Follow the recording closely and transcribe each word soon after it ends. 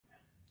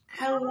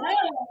Hello.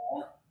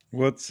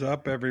 What's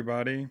up,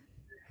 everybody?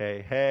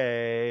 Hey,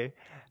 hey.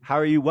 How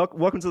are you?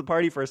 Welcome to the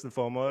party first and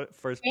foremost.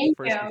 Thank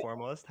First you. and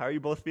foremost. How are you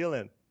both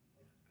feeling?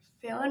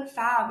 Feeling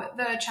fab.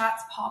 The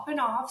chat's popping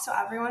off, so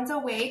everyone's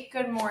awake.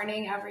 Good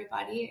morning,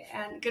 everybody,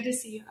 and good to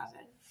see you,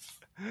 Evan.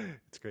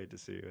 It's great to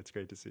see you. It's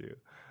great to see you.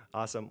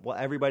 Awesome. Well,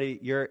 everybody,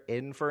 you're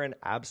in for an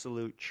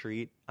absolute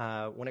treat.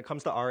 When it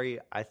comes to Ari,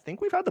 I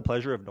think we've had the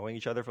pleasure of knowing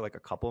each other for like a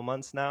couple of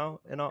months now,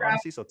 in all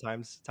honesty. So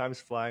time's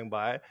flying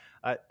by.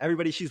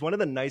 Everybody, she's one of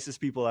the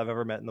nicest people I've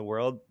ever met in the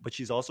world, but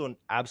she's also an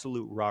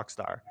absolute rock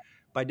star.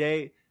 By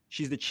day,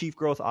 she's the chief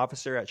growth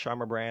officer at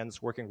Sharma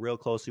Brands, working real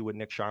closely with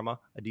Nick Sharma,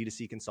 a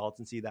D2C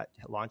consultancy that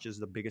launches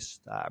the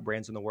biggest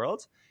brands in the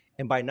world.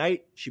 And by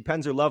night, she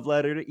pens her love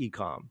letter to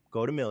ecom,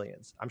 go to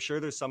millions. I'm sure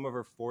there's some of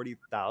her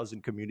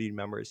 40,000 community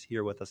members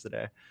here with us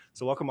today.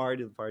 So welcome Ari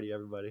to the party,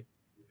 everybody.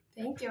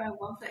 Thank you. I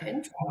love the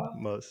intro.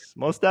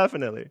 Most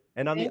definitely.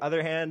 And on the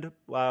other hand,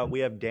 we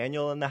have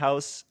Daniel in the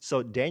house.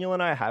 So Daniel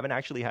and I haven't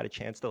actually had a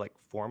chance to like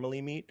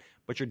formally meet,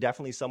 but you're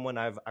definitely someone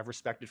I've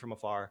respected from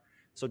afar.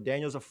 So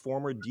Daniel's a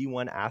former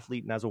D1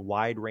 athlete and has a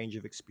wide range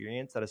of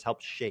experience that has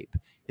helped shape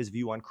his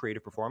view on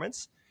creative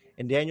performance.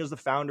 And Daniel's the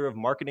founder of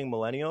Marketing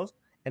Millennials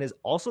and is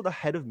also the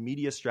head of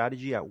media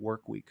strategy at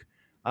Workweek.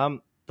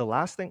 The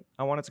last thing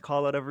I wanted to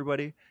call out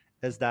everybody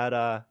is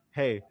that,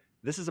 hey,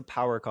 this is a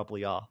power couple,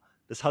 y'all.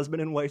 This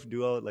husband and wife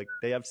duo, like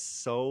they have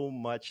so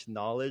much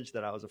knowledge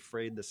that I was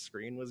afraid the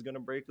screen was going to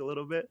break a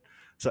little bit.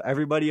 So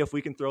everybody, if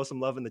we can throw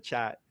some love in the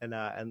chat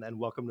and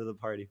welcome to the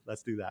party.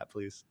 Let's do that,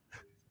 please.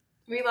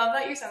 We love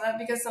that you said that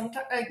because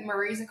sometimes like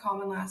Murray's a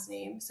common last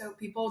name, so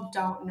people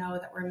don't know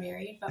that we're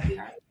married, but we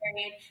are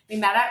married. We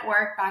met at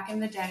work back in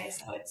the day,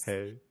 so it's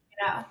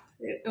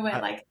it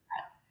went like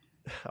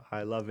that.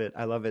 I love it.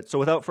 I love it. So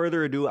without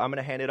further ado, I'm going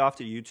to hand it off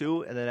to you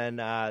two, and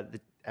then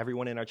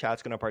everyone in our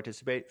chat's going to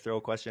participate, throw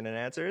a question and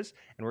answers,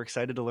 and we're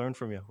excited to learn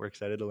from you.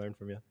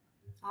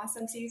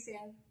 Awesome. See you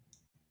soon.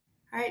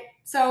 All right.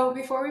 So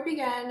before we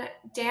begin,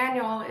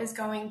 Daniel is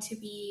going to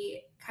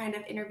be kind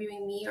of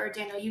interviewing me, or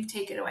Daniel, you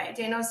take it away.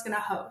 Daniel's going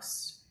to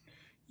host.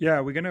 Yeah,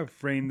 we're going to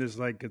frame this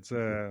like it's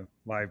a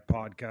live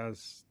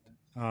podcast.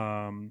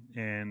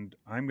 And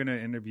I'm going to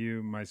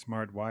interview my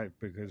smart wife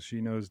because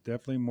she knows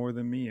definitely more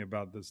than me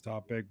about this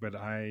topic, but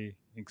I'm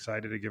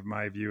excited to give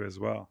my view as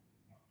well.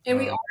 And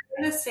we are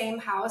in the same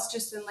house,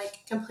 just in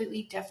like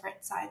completely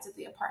different sides of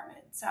the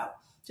apartment. So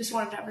just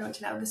wanted everyone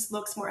to know this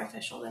looks more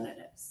official than it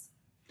is.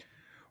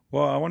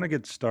 Well, I want to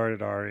get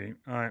started, Ari.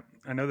 I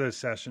know the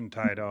session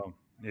title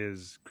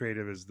is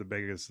creative is the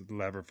biggest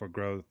lever for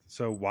growth.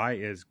 So why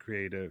is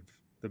creative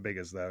the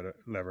biggest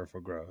lever for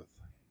growth?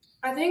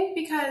 I think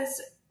because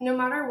no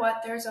matter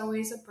what, there's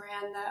always a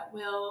brand that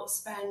will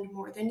spend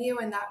more than you,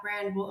 and that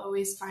brand will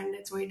always find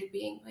its way to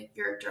being like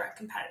your direct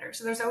competitor.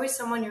 So there's always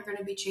someone you're going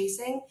to be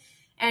chasing,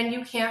 and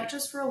you can't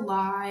just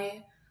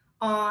rely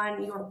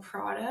on your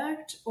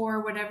product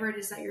or whatever it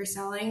is that you're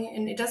selling.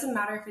 And it doesn't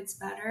matter if it's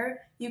better,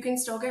 you can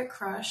still get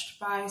crushed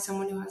by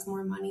someone who has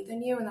more money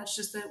than you. And that's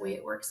just the way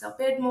it works. They'll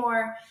bid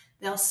more,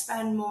 they'll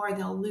spend more,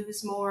 they'll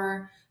lose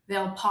more,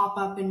 they'll pop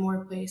up in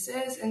more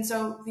places. And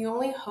so the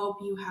only hope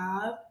you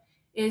have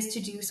is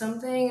to do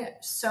something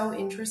so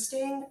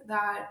interesting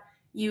that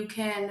you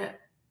can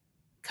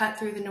cut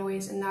through the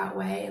noise in that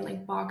way and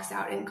like box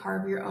out and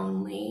carve your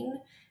own lane.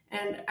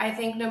 And I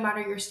think no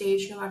matter your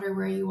stage, no matter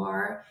where you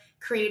are,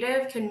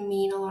 creative can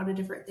mean a lot of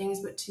different things.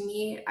 But to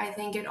me, I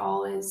think it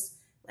all is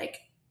like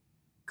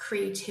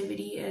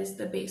creativity is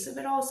the base of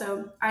it all.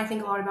 So I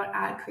think a lot about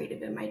ad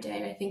creative in my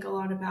day. I think a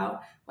lot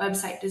about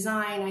website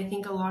design. I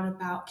think a lot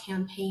about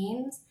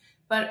campaigns.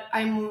 But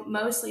I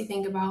mostly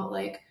think about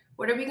like,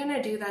 what are we going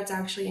to do that's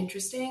actually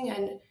interesting,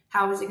 and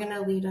how is it going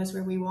to lead us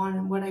where we want?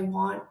 And what I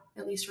want,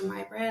 at least for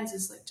my brands,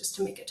 is like just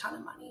to make a ton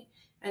of money.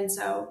 And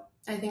so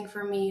I think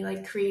for me,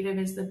 like creative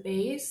is the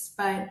base,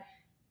 but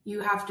you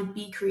have to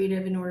be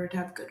creative in order to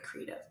have good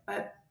creative.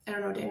 But I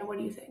don't know, Dana, what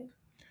do you think?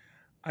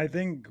 I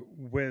think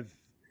with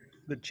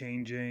the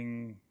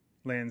changing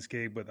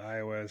landscape with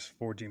iOS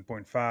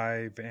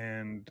 14.5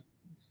 and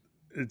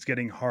it's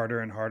getting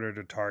harder and harder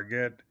to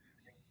target,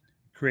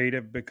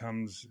 creative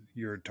becomes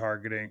your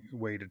targeting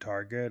way to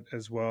target,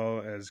 as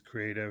well as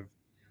creative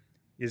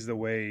is the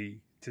way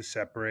to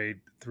separate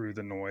through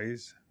the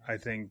noise. I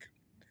think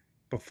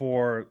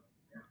before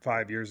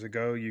 5 years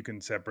ago, you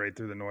can separate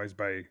through the noise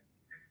by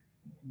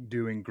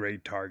doing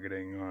great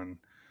targeting on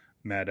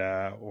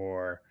Meta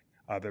or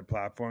other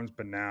platforms,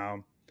 but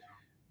now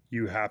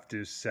you have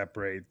to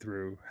separate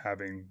through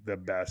having the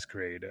best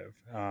creative.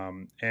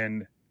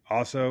 And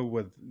also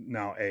with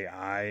now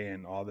AI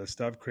and all this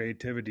stuff,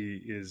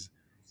 creativity is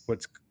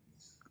what's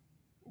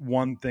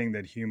one thing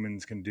that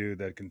humans can do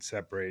that can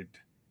separate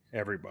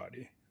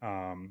everybody.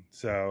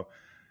 So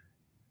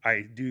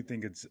I do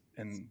think it's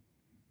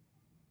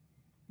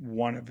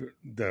one of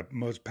the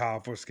most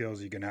powerful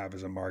skills you can have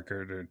as a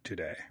marketer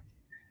today.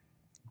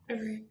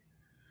 Agree.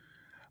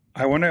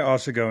 I want to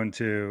also go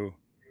into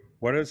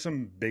what are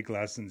some big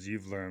lessons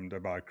you've learned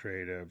about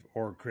creative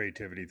or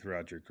creativity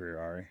throughout your career,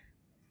 Ari?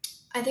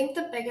 I think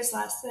the biggest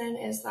lesson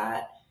is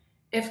that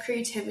if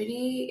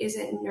creativity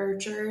isn't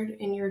nurtured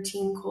in your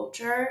team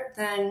culture,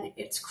 then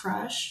it's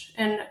crushed.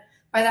 And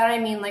by that I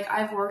mean, like,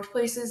 I've worked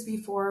places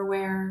before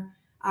where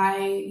I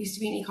used to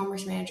be an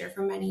e-commerce manager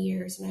for many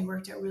years, and I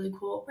worked at really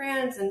cool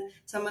brands, and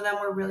some of them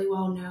were really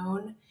well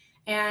known.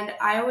 And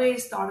I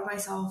always thought of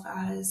myself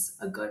as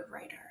a good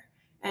writer.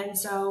 And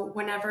so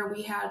whenever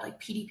we had like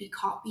PDP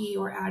copy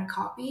or ad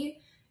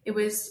copy, it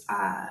was,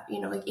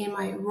 like in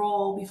my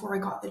role before I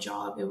got the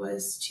job, it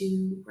was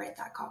to write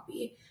that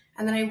copy.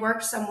 And then I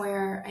worked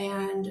somewhere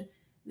and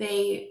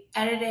they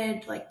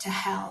edited like to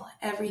hell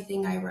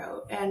everything I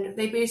wrote. And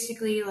they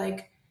basically,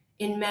 like,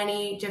 in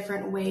many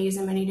different ways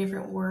and many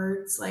different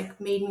words, like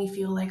made me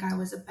feel like I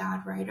was a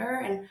bad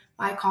writer and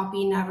my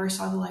copy never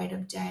saw the light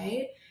of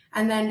day.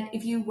 And then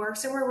if you work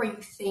somewhere where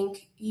you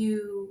think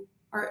you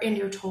are and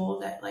you're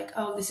told that, like,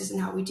 oh, this isn't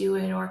how we do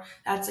it, or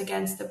that's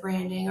against the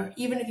branding, or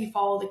even if you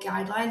follow the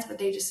guidelines but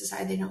they just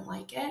decide they don't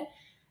like it,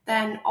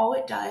 then all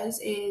it does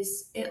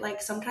is it,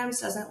 like,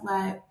 sometimes doesn't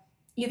let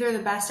either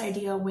the best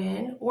idea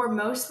win, or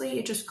mostly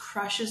it just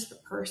crushes the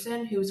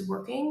person who's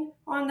working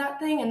on that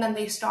thing, and then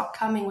they stop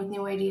coming with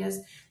new ideas,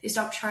 they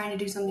stop trying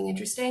to do something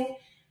interesting.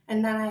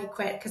 And then I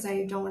quit because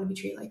I don't want to be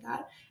treated like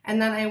that. And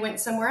then I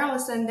went somewhere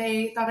else and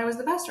they thought I was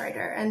the best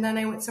writer. And then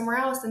I went somewhere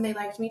else and they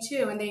liked me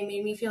too. And they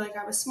made me feel like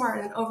I was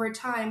smart. And over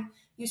time,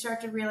 you start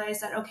to realize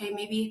that, okay,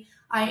 maybe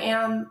I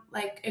am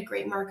like a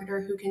great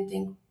marketer who can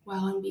think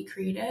well and be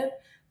creative,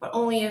 but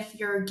only if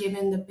you're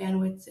given the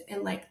bandwidth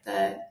and like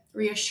the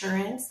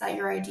reassurance that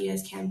your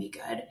ideas can be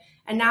good.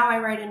 And now I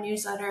write a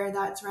newsletter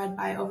that's read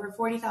by over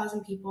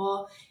 40,000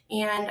 people,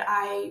 and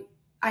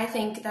I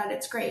think that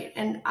it's great.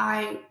 And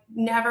I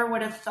never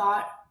would have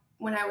thought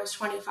when I was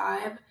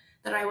 25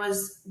 that I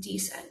was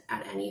decent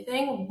at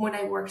anything when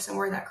I worked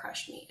somewhere that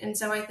crushed me. And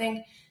so I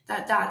think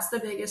that that's the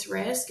biggest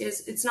risk,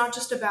 is it's not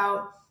just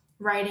about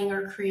writing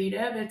or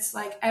creative. It's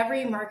like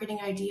every marketing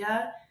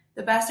idea,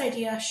 the best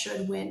idea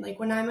should win. Like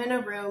when I'm in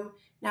a room,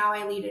 now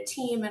I lead a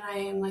team and I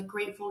am like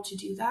grateful to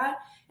do that.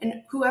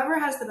 And whoever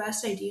has the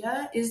best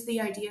idea is the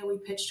idea we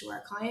pitch to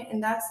our client.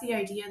 And that's the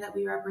idea that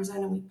we represent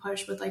and we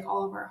push with like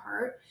all of our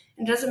heart.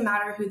 And it doesn't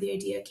matter who the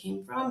idea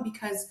came from,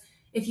 because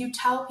if you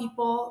tell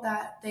people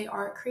that they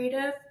aren't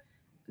creative,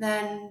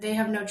 then they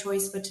have no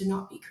choice but to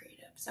not be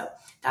creative. So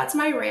that's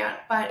my rant,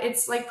 but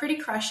it's like pretty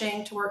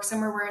crushing to work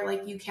somewhere where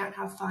like you can't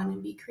have fun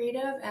and be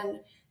creative.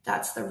 And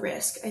that's the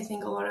risk. I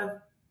think a lot of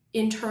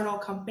internal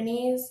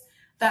companies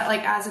that,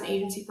 like, as an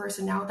agency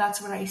person now, that's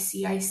what I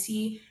see. I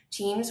see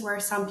teams where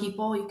some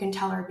people you can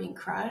tell are being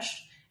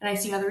crushed. And I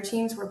see other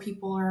teams where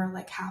people are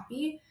like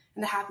happy.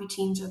 And the happy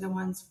teams are the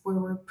ones where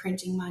we're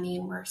printing money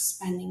and we're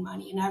spending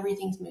money and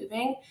everything's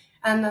moving.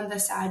 And then the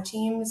sad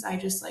teams, I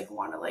just like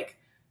want to like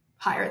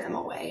hire them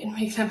away and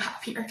make them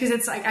happier, because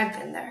it's like I've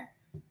been there.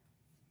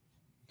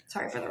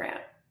 Sorry for the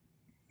rant.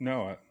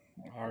 No,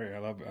 Ari, I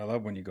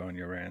love when you go on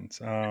your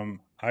rants.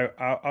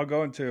 I'll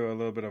go into a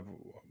little bit of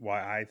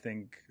why I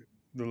think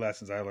the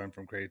lessons I learned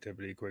from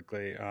creativity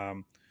quickly.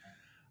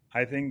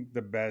 I think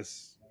the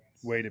best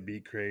way to be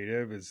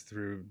creative is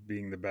through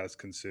being the best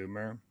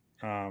consumer.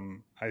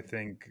 I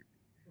think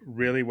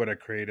really what a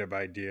creative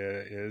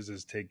idea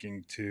is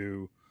taking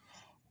two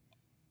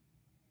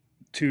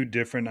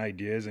different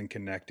ideas and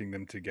connecting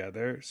them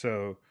together.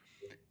 So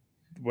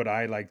what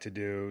I like to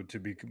do to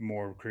be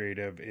more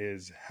creative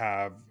is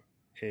have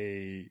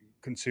a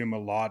consume a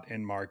lot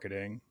in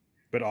marketing,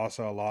 but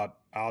also a lot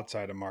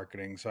outside of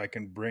marketing. So I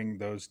can bring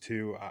those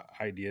two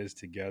ideas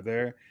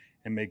together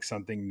and make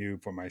something new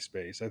for my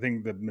space. I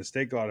think the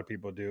mistake a lot of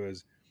people do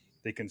is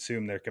they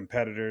consume their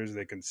competitors,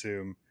 they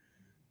consume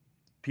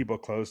people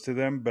close to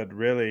them, but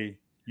really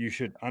you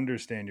should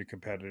understand your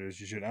competitors,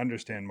 you should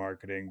understand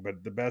marketing,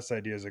 but the best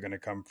ideas are going to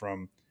come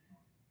from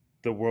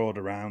the world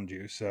around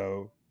you.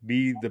 So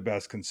be the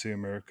best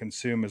consumer,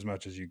 consume as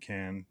much as you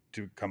can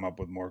to come up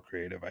with more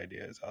creative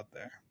ideas out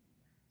there.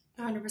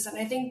 100%.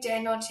 I think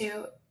Daniel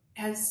too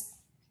has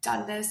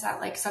done this at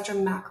like such a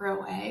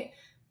macro way.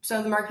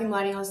 So the Marketing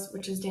Millennials,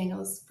 which is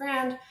Daniel's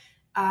brand,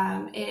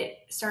 it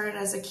started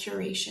as a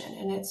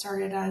curation, and it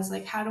started as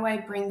like, how do I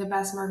bring the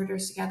best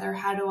marketers together?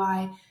 How do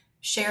I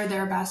share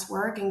their best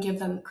work and give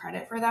them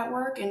credit for that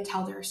work and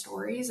tell their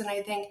stories? And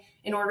I think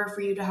in order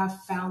for you to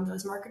have found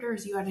those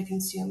marketers, you had to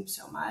consume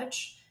so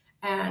much.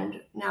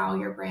 And now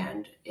your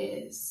brand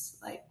is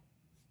like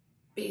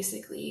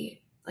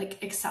basically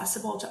like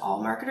accessible to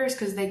all marketers,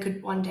 because they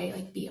could one day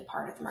like be a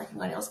part of the Marketing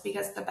Millennials,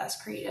 because the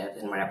best creative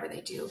and whatever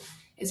they do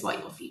is what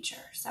you'll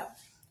feature. So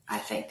I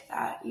think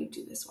that you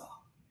do this well.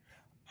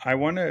 I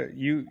want to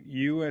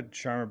you at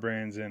Sharma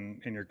Brands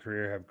and in your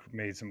career have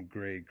made some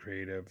great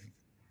creative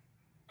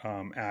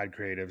ad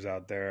creatives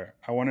out there.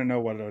 I want to know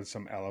what are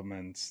some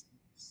elements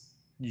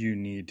you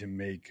need to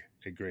make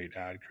a great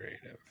ad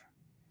creative.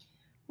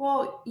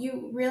 Well,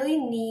 you really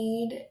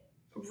need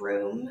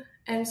room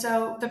And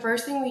so the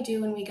first thing we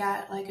do when we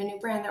get like a new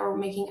brand that we're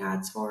making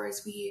ads for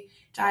is we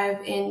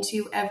dive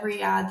into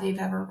every ad they've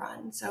ever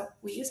run. So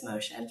we use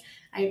Motion.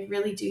 I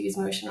really do use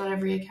Motion on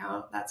every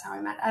account. That's how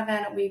I met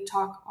Evan. We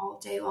talk all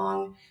day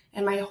long,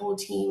 and my whole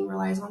team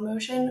relies on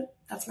Motion.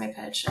 That's my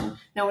pitch. And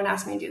no one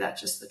asked me to do that,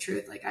 just the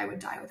truth. Like I would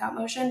die without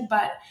Motion.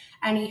 But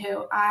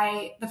anywho,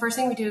 the first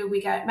thing we do,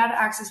 we get Meta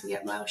access, we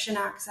get Motion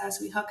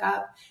access, we hook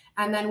up,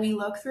 and then we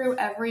look through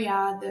every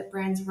ad that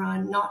brands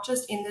run, not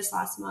just in this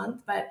last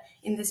month, but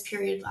in this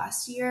period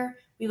last year.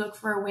 We look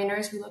for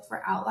winners, we look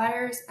for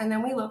outliers, and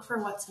then we look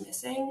for what's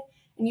missing.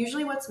 And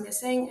usually what's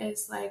missing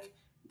is like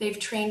they've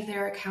trained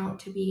their account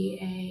to be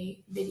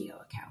a video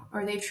account,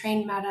 or they've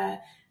trained Meta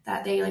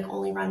that they like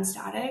only run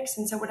statics.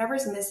 And so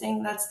whatever's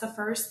missing, that's the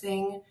first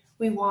thing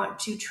we want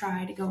to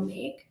try to go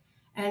make.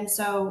 And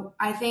so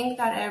I think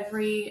that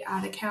every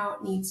ad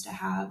account needs to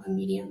have a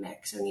media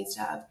mix. So it needs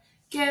to have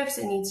GIFs,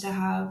 it needs to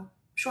have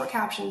short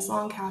captions,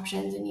 long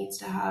captions, it needs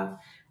to have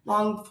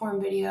long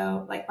form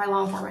video. Like by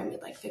long form, I mean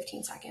like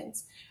 15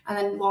 seconds, and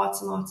then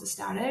lots and lots of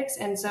statics.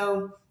 And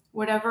so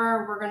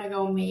whatever we're going to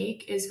go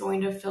make is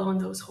going to fill in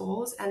those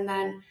holes and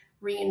then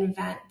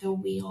reinvent the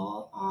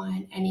wheel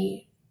on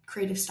any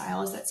creative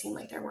styles that seem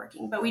like they're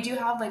working. But we do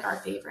have like our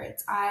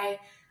favorites. I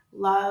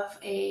love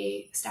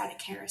a static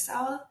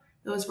carousel.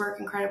 Those work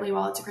incredibly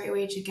well. It's a great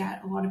way to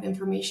get a lot of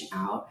information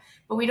out.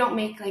 But we don't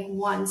make like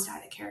one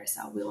static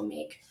carousel. We'll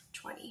make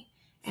 20.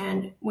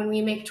 And when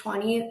we make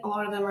 20, a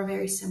lot of them are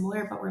very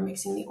similar, but we're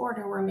mixing the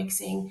order, we're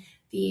mixing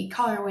the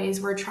colorways,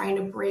 we're trying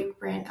to break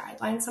brand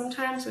guidelines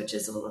sometimes, which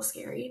is a little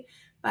scary.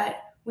 But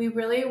we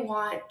really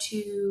want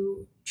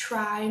to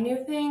try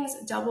new things,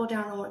 double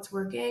down on what's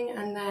working,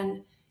 and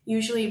then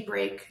usually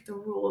break the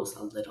rules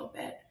a little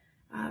bit,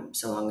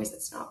 so long as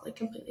it's not like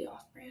completely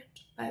off brand.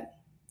 But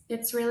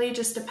it's really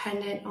just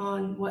dependent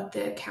on what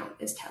the account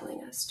is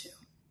telling us to.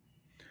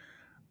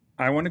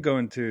 I want to go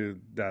into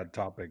that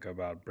topic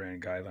about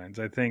brand guidelines.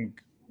 I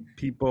think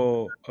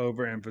people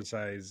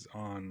overemphasize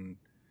on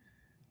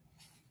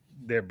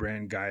their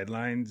brand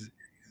guidelines,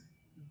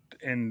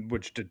 and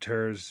which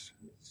deters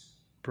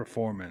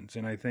performance.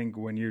 And I think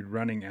when you're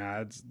running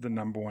ads, the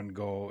number one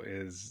goal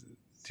is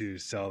to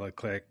sell a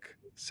click,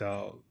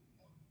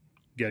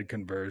 get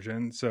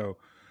conversion. So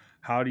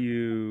how do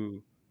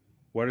you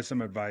what are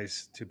some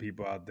advice to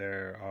people out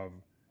there of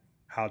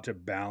how to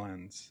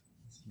balance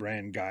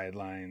brand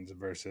guidelines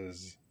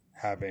versus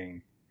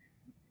having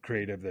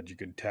creative that you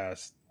can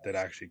test that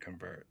actually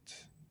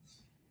converts?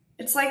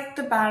 It's like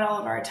the battle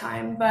of our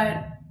time,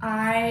 but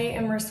I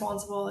am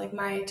responsible. Like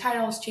my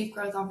title is chief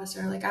growth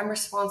officer. Like I'm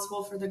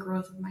responsible for the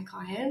growth of my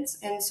clients.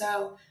 And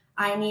so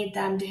I need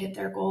them to hit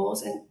their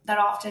goals. And that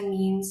often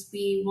means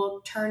we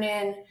will turn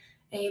in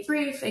a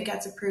brief, it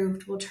gets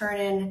approved. We'll turn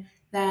in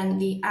then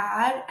the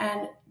ad,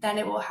 and then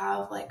it will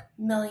have like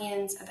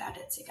millions of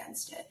edits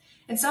against it.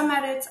 And some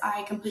edits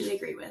I completely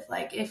agree with.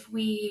 Like if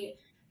we,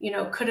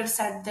 could have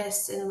said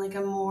this in like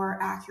a more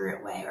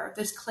accurate way, or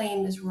this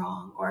claim is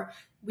wrong, or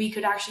we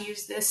could actually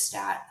use this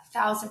stat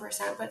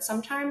 1,000%. But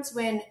sometimes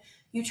when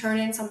you turn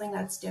in something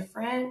that's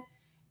different,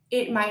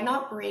 it might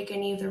not break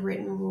any of the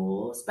written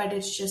rules, but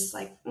it's just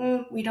like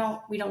we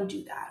don't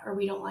do that, or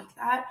we don't like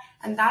that.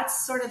 And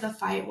that's sort of the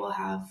fight we'll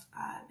have,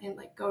 and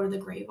like go to the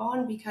grave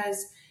on.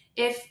 Because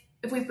if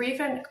we brief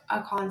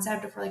a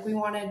concept, if we're like, we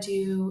want to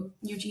do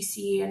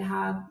UGC and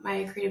have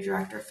my creative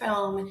director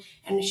film,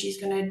 and she's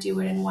going to do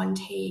it in one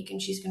take,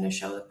 and she's going to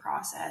show the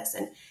process,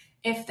 and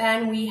if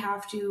then we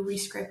have to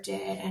rescript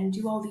it and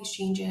do all these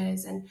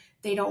changes, and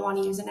they don't want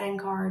to use an end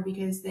card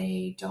because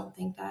they don't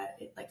think that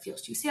it like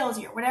feels too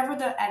salesy, or whatever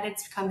the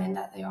edits come in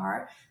that they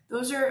are,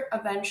 those are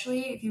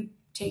eventually, if you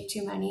take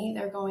too many,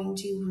 they're going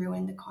to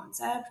ruin the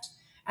concept.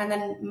 And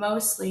then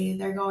mostly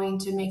they're going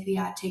to make the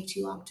ad take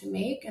too long to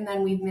make. And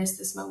then we've missed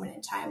this moment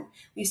in time.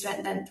 We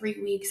spent then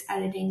 3 weeks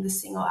editing the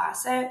single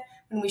asset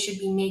when we should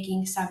be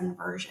making 7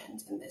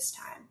 versions in this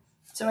time.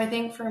 So I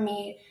think for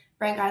me,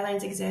 brand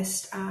guidelines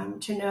exist,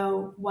 to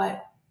know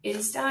what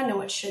is done and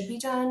what should be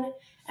done.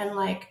 And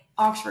like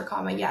Oxford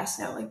comma, yes,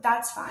 no, like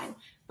that's fine.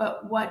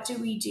 But what do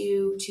we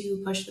do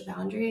to push the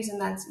boundaries? And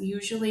that's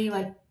usually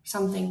like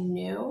something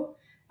new.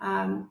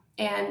 And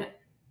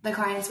the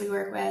clients we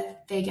work with,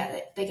 they get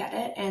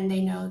it, and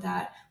they know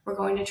that we're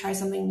going to try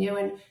something new.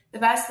 And the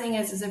best thing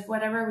is if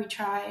whatever we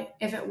try,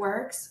 if it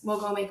works, we'll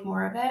go make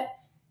more of it.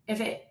 If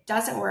it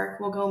doesn't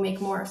work, we'll go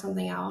make more of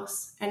something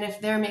else. And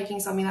if they're making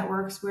something that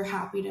works, we're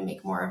happy to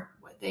make more of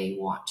what they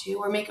want to,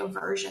 or make a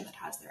version that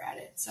has their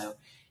edit. So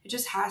it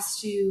just has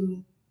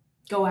to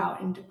go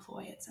out and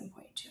deploy at some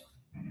point too.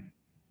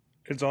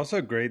 It's also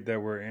great that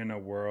we're in a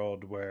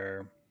world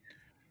where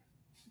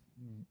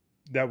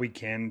that we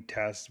can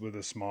test with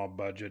a small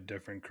budget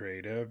different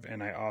creative.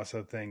 And I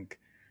also think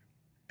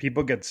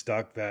people get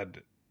stuck that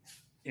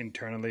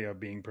internally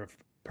of being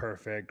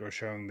perfect or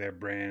showing their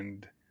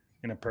brand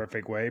in a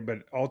perfect way, but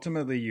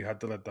ultimately you have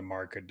to let the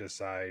market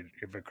decide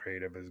if a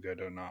creative is good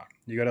or not.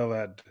 You got to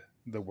let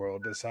the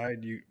world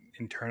decide. You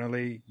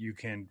internally, you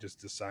can't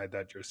just decide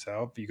that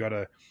yourself.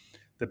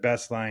 The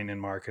best line in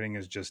marketing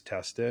is just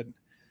test it.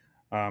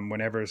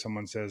 Whenever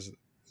someone says,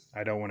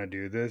 I don't want to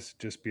do this,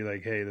 just be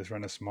like, hey, let's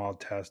run a small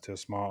test to a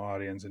small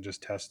audience and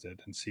just test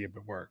it and see if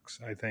it works.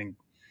 I think,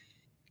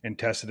 and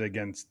test it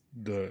against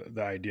the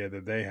idea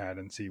that they had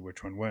and see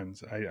which one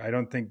wins. I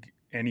don't think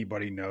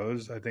anybody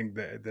knows. I think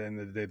that at the end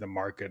of the day, the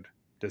market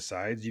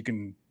decides. You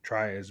can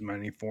try as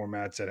many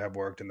formats that have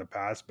worked in the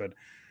past, but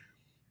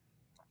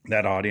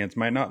that audience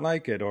might not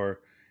like it,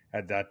 or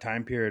at that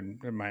time period,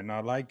 it might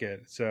not like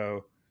it.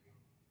 So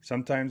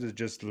sometimes it's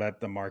just let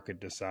the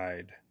market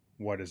decide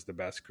what is the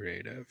best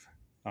creative,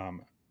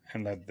 um,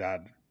 and let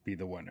that be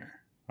the winner.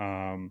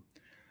 I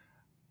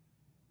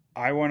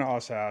want to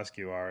also ask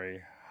you,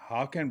 Ari,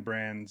 how can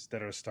brands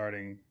that are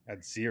starting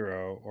at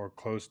zero or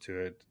close to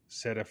it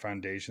set a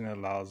foundation that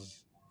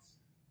allows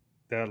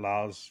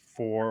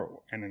for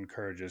and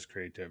encourages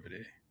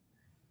creativity?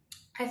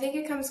 I think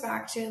it comes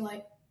back to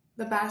like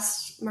the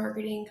best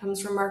marketing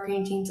comes from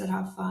marketing teams that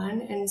have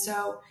fun. And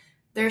so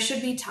there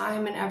should be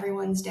time in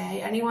everyone's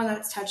day. Anyone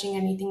that's touching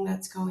anything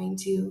that's going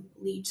to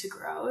lead to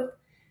growth,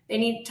 they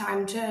need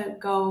time to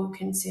go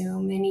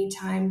consume. They need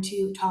time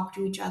to talk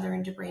to each other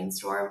and to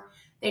brainstorm.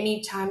 They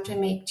need time to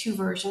make two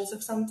versions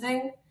of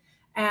something.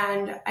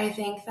 And I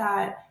think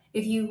that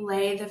if you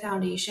lay the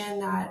foundation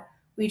that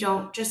we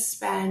don't just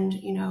spend,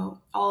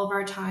 all of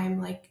our time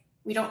like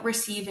we don't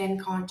receive in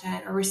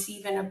content or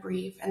receive in a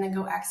brief and then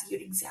go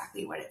execute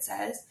exactly what it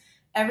says.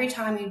 Every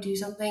time you do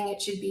something,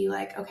 it should be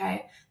like,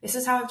 okay, this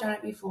is how I've done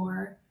it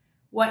before.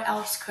 What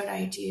else could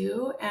I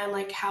do? And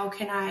like, how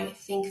can I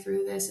think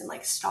through this and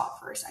like stop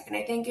for a second?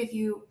 I think if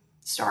you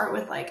start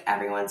with like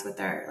everyone's with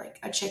their like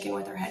a chicken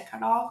with their head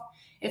cut off,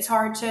 it's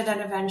hard to then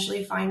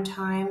eventually find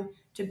time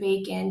to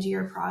bake into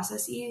your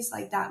processes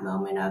like that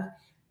moment of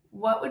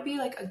what would be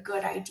like a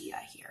good idea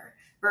here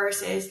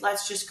versus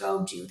let's just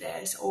go do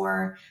this,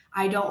 or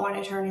I don't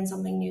want to turn in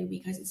something new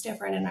because it's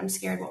different and I'm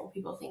scared what will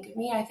people think of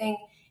me. I think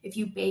if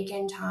you bake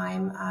in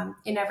time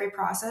in every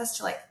process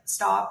to like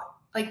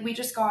stop, like we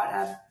just got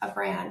a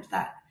brand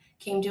that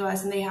came to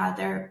us and they had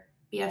their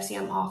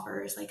BFCM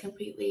offers like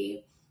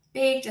completely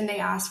baked and they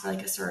asked for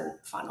like a certain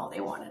funnel. They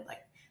wanted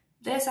like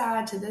this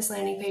ad to this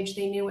landing page.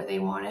 They knew what they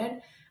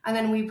wanted. And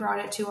then we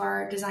brought it to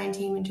our design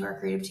team and to our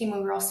creative team when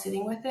we were all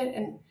sitting with it.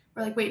 And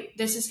we're like, wait,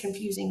 this is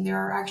confusing. There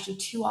are actually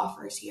two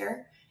offers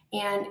here.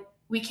 And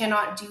we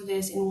cannot do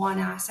this in one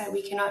asset.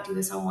 We cannot do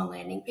this on one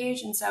landing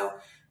page. And so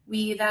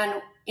we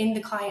then, in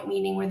the client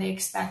meeting where they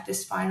expect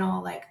this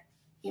final, like,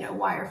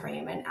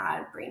 wireframe and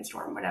ad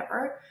brainstorm,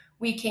 whatever,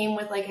 we came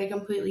with like a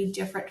completely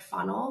different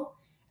funnel.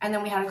 And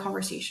then we had a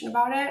conversation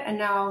about it. And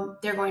now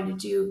they're going to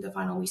do the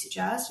funnel we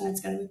suggest, and it's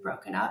going to be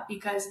broken up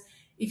because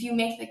if you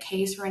make the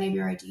case for any of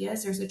your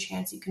ideas, there's a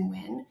chance you can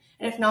win.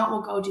 And if not,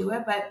 we'll go do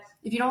it. But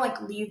if you don't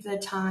like leave the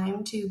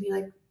time to be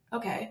like,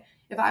 okay,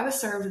 if I was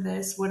served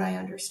this, would I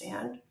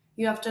understand?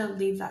 You have to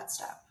leave that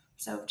step.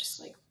 So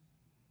just like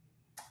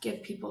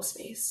give people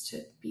space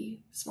to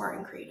be smart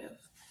and creative.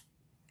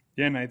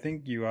 Yeah, and I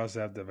think you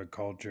also have to have a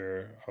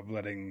culture of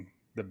letting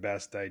the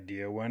best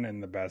idea win,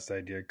 and the best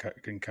idea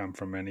can come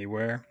from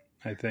anywhere.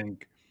 I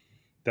think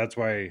that's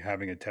why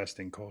having a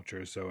testing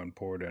culture is so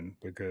important,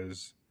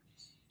 because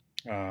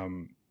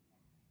um,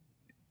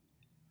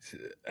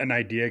 an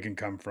idea can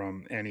come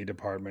from any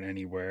department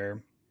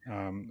anywhere.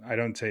 I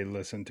don't say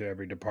listen to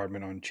every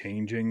department on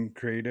changing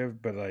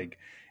creative, but like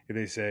if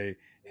they say,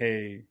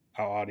 hey,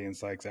 our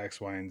audience likes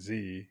X, Y, and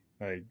Z,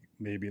 like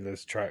maybe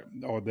let's try,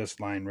 or this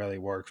line really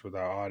works with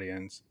our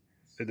audience,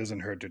 it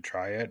doesn't hurt to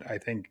try it. I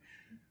think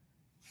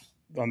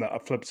on the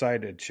flip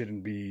side, it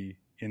shouldn't be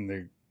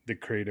in the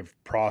creative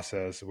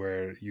process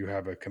where you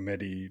have a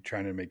committee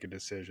trying to make a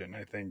decision.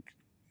 I think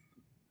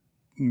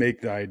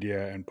make the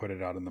idea and put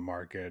it out in the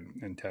market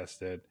and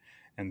test it,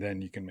 and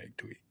then you can make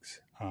tweaks.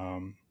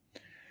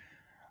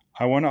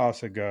 I want to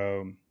also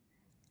go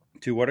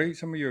to, what are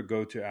some of your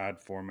go-to ad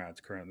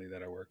formats currently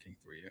that are working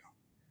for you?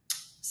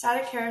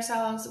 Static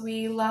carousels,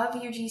 we love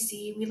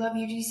UGC. We love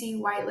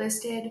UGC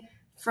whitelisted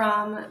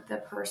from the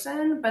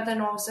person, but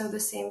then also the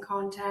same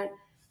content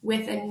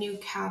with a new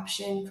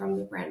caption from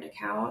the brand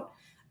account.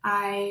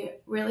 I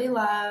really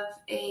love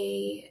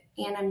a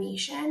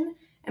animation.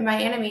 And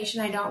by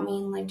animation, I don't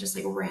mean like just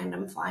like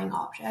random flying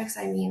objects.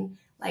 I mean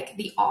like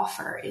the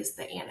offer is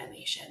the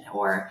animation.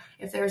 Or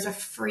if there's a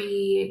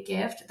free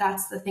gift,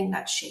 that's the thing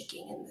that's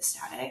shaking in the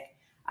static.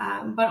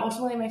 But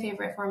ultimately, my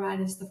favorite format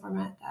is the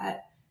format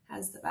that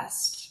has the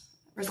best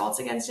results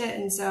against it.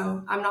 And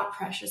so I'm not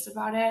precious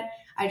about it.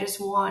 I just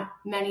want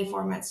many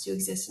formats to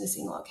exist in a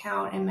single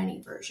account and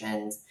many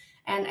versions.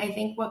 And I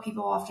think what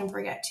people often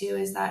forget too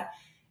is that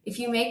if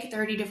you make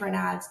 30 different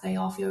ads, they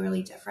all feel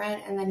really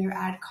different. And then your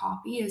ad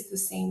copy is the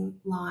same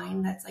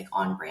line that's like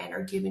on brand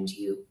or given to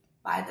you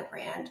by the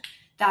brand.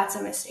 That's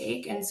a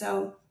mistake. And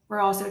so we're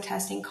also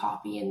testing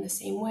copy in the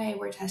same way.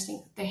 We're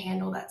testing the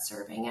handle that's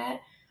serving it.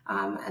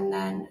 And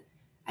then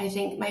I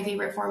think my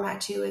favorite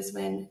format too is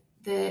when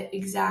the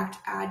exact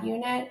ad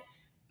unit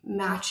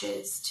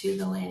matches to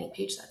the landing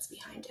page that's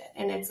behind it.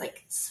 And it's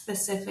like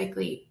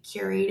specifically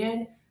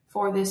curated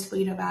for this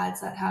fleet of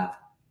ads that have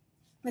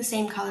the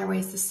same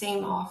colorways, the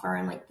same offer,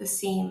 and like the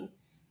same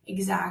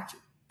exact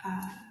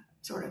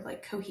sort of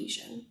like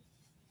cohesion.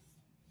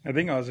 I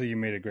think also you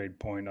made a great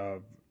point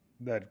of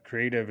that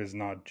creative is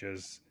not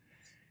just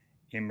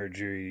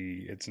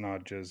imagery. It's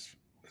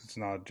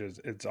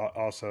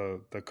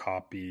also the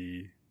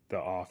copy, the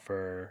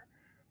offer,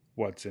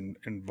 what's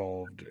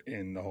involved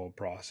in the whole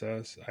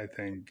process. I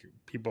think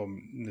people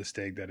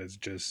mistake that as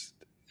just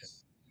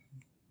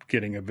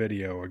getting a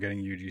video or getting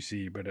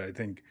UGC, but I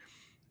think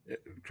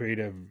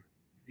creative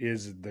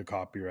is the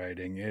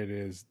copywriting. It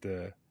is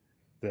the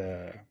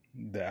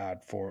the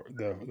ad for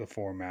the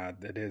format.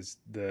 It is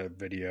the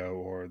video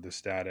or the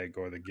static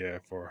or the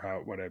GIF or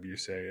how whatever you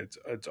say.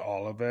 It's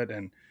all of it,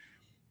 and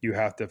you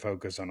have to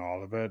focus on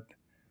all of it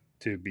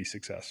to be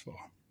successful.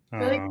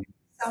 Really, Um,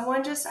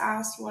 someone just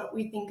asked what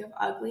we think of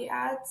ugly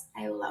ads.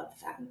 I love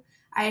them.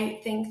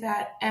 I think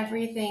that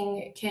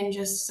everything can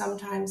just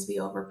sometimes be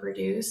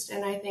overproduced,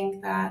 and I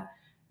think that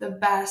the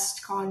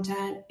best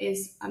content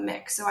is a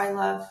mix. So I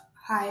love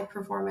high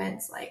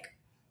performance, like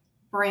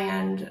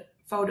brand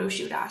photo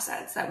shoot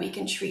assets that we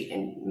can treat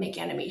and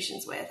make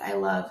animations with. I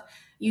love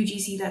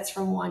UGC that's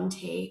from one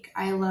take.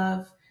 I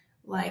love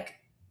like,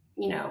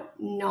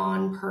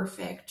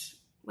 non-perfect.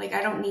 Like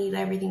I don't need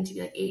everything to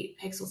be like 8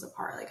 pixels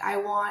apart. Like I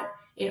want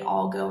it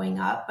all going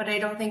up, but I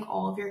don't think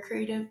all of your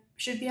creative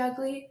should be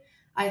ugly.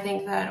 I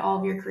think that all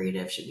of your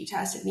creative should be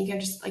tested, and you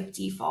can just like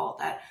default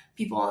that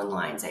people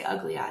online say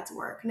ugly ads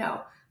work.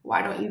 No,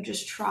 why don't you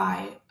just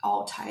try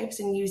all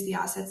types and use the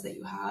assets that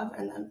you have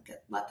and then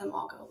let them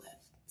all go live?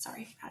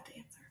 Sorry, I had to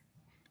answer.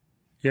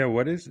 yeah,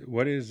 what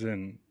is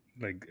an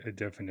like a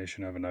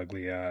definition of an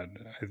ugly ad?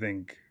 I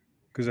think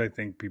because I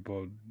think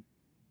people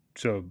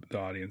so the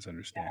audience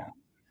understand.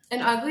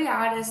 An ugly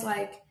ad is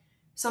like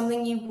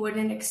something you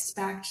wouldn't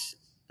expect.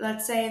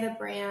 Let's say the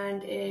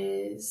brand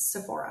is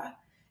Sephora,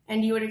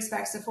 and you would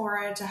expect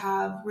Sephora to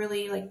have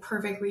really like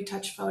perfect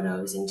retouch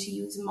photos and to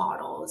use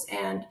models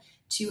and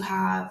to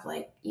have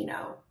like,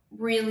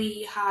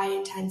 really high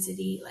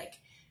intensity, like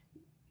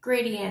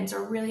gradients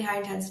or really high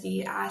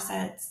intensity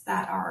assets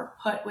that are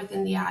put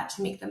within the ad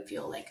to make them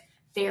feel like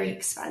very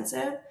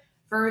expensive,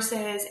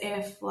 versus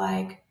if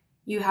like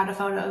you had a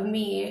photo of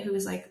me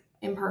who's like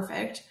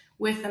imperfect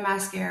with the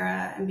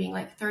mascara and being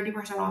like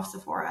 30% off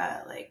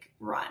Sephora, like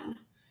run.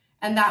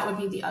 And that would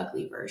be the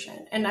ugly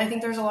version. And I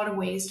think there's a lot of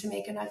ways to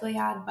make an ugly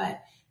ad,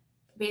 but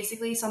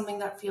basically something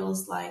that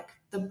feels like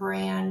the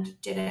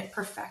brand didn't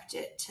perfect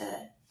it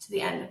to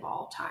the end of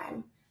all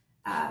time.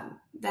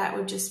 That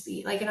would just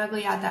be like an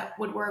ugly ad that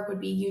would work would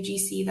be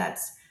UGC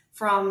that's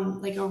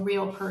from like a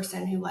real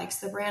person who likes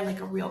the brand,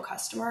 like a real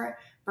customer,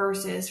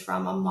 versus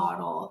from a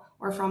model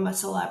or from a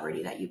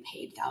celebrity that you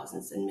paid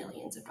thousands and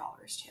millions of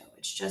dollars to.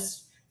 It's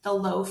just the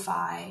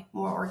lo-fi,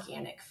 more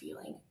organic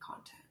feeling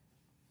content.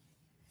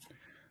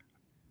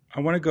 I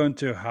want to go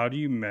into how do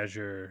you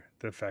measure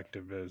the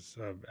effectiveness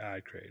of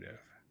ad creative?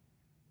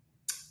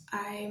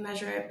 I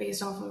measure it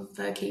based off of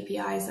the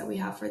KPIs that we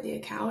have for the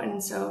account.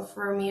 And so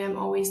for me, I'm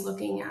always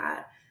looking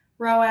at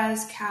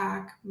ROAS,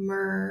 CAC,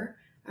 MER.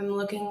 I'm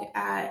looking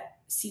at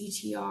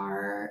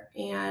CTR,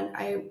 and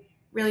I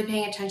really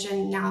paying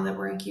attention now that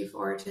we're in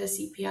Q4 to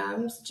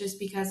CPMs, just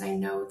because I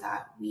know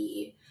that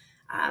we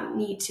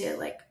need to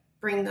like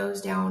bring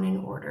those down in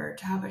order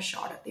to have a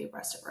shot at the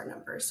rest of our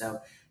numbers. So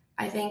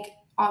I think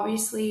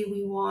obviously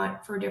we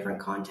want for different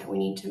content, we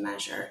need to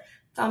measure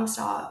thumb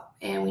stop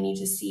and we need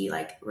to see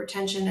like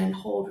retention and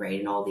hold rate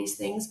and all these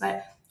things.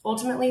 But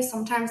ultimately,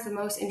 sometimes the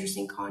most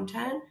interesting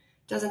content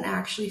doesn't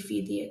actually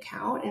feed the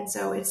account. And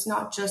so it's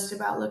not just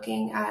about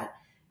looking at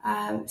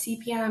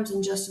CPMs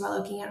and just about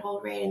looking at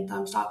hold rate and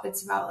thumb stop.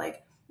 It's about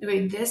like,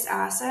 okay, this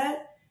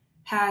asset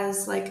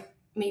has like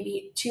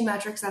maybe 2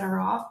 metrics that are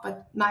off,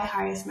 but my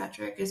highest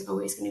metric is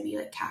always going to be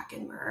like CAC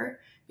and MER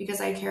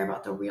because I care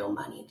about the real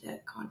money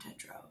that content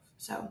drove.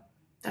 So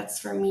that's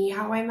for me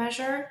how I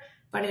measure,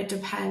 but it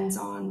depends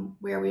on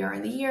where we are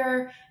in the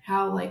year,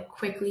 how like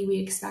quickly we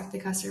expect the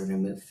customer to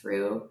move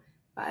through.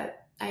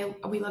 But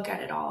we look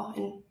at it all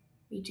and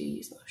we do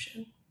use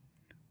motion.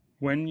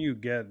 When you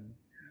get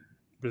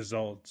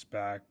results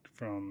back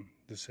from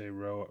the say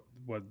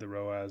what the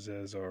ROAS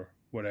is or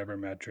whatever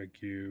metric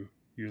you're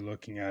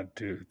looking at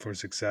to for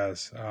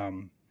success,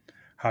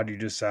 how do you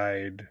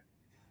decide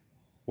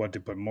what to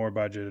put more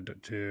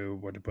budget to,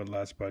 what to put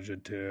less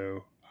budget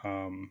to?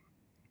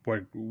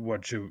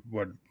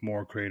 What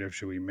more creative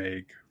should we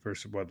make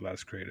versus what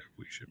less creative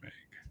we should make?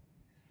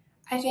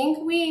 I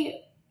think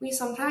we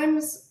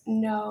sometimes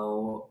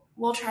know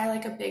we'll try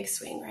like a big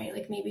swing, right?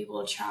 Like maybe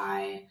we'll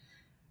try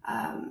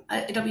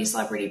it'll be a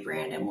celebrity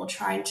brand and we'll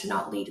try to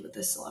not lead with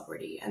the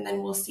celebrity, and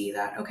then we'll see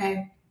that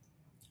okay,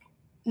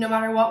 no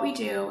matter what we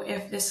do,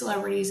 if this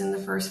celebrity is in the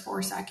first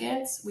 4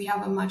 seconds, we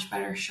have a much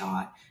better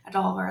shot at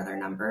all of our other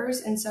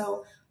numbers. And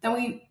so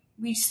then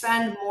we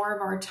spend more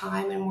of our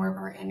time and more of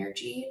our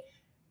energy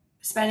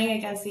spending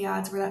against the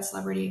ads where that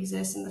celebrity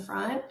exists in the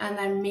front, and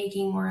then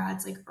making more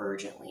ads like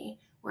urgently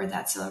where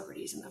that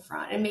celebrity is in the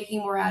front, and making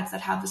more ads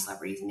that have the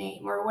celebrity's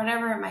name or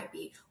whatever it might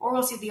be. Or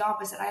we'll see the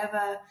opposite. I have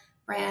a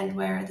brand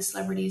where the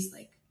celebrity's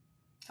like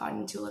gotten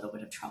into a little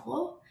bit of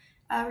trouble.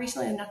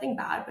 recently, nothing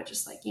bad, but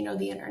just like,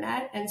 the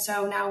internet. And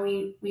so now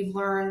we've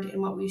learned,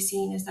 and what we've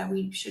seen is that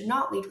we should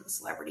not lead with a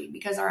celebrity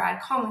because our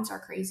ad comments are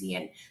crazy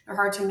and they're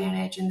hard to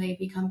manage and they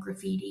become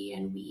graffiti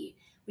and we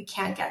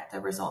can't get the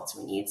results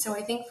we need. So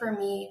I think for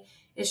me,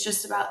 it's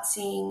just about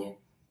seeing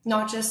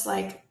not just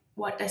like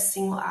what a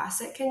single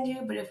asset can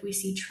do, but if we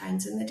see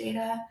trends in the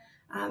data.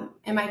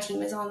 And my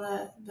team is on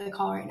the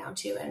call right now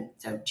too. And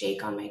so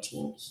Jake on my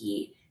team,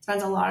 he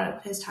spends a lot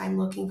of his time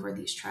looking for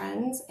these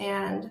trends,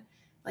 and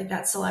like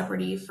that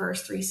celebrity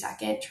first 3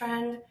 second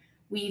trend,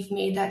 we've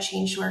made that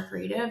change to our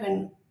creative,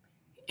 and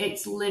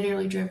it's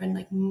literally driven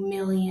like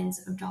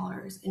millions of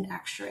dollars in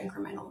extra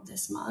incremental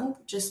this month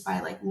just by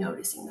like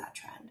noticing that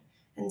trend.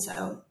 And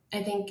so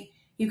I think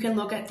you can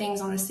look at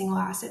things on a single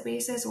asset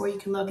basis, or you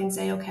can look and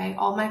say, okay,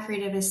 all my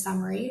creative is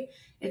summary.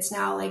 It's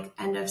now like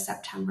end of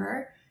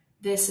September.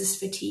 This is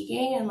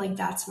fatiguing, and like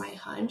that's my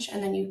hunch.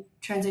 And then you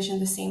transition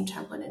the same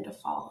template into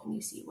fall and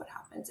you see what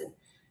happens. And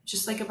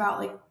just like about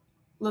like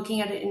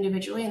looking at it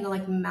individually and then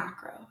like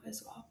macro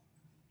as well.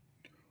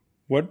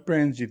 What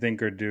brands do you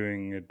think are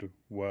doing it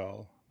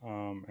well?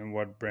 And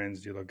what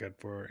brands do you look at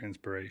for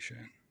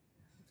inspiration?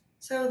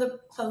 So the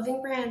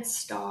clothing brand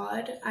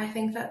Stod, I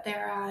think that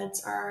their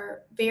ads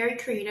are very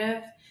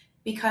creative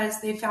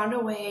because they found a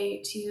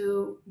way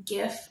to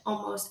GIF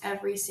almost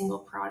every single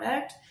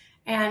product,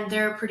 and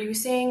they're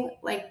producing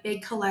like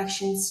big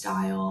collection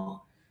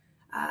style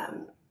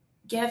um,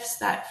 gifts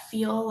that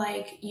feel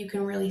like you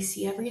can really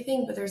see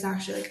everything, but there's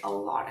actually like a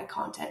lot of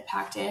content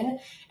packed in.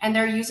 And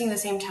they're using the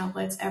same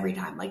templates every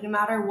time. Like no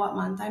matter what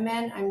month I'm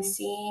in, I'm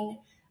seeing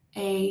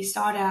a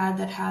Stod ad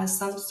that has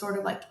some sort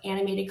of like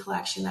animated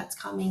collection that's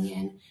coming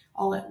in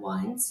all at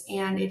once.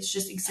 And it's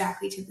just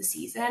exactly to the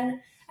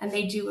season. And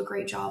they do a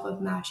great job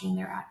of matching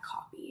their ad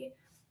copy.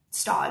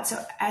 Stod,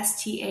 so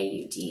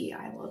Staud.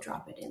 I will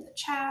drop it in the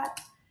chat.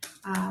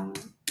 Um,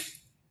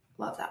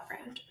 Love that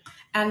brand.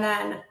 And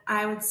then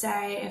I would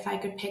say if I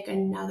could pick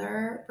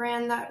another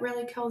brand that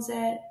really kills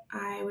it,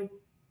 I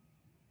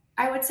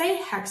would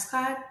say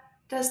HexClad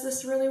does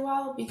this really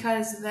well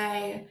because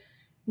they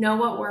know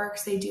what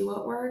works, they do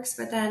what works,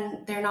 but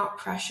then they're not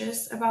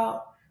precious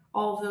about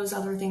all of those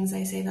other things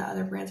I say that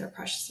other brands are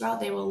precious about.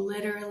 They will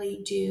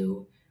literally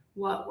do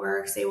what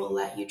works. They will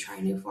let you try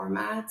new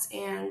formats,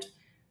 and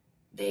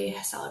they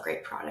sell a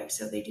great product,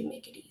 so they do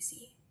make it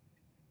easy.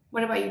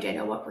 What about you,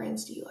 Daniel? What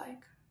brands do you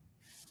like?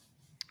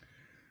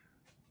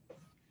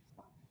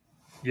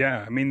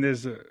 Yeah, I mean,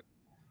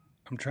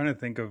 I'm trying to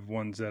think of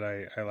ones that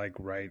I like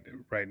right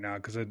now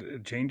because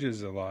it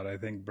changes a lot. I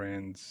think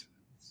brands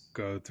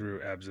go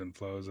through ebbs and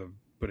flows of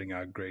putting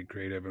out great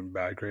creative and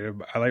bad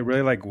creative. I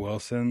really like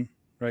Wilson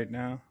right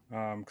now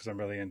because I'm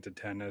really into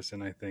tennis,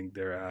 and I think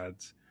their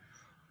ads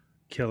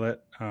kill it,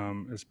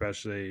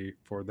 especially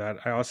for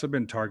that. I also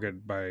been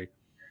targeted by.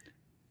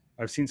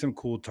 I've seen some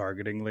cool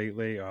targeting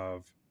lately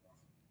of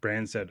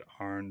brands that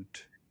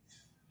aren't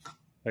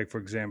like, for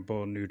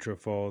example,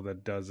 Nutrafol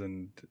that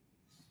doesn't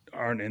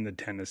aren't in the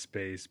tennis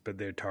space, but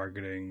they're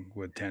targeting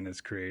with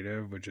tennis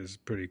creative, which is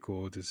pretty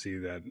cool to see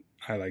that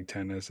I like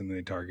tennis and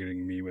they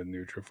targeting me with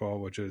Nutrafol,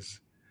 which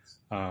is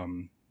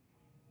um,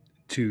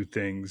 two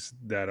things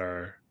that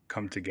are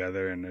come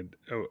together in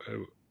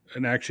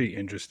an actually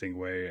interesting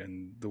way.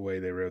 And the way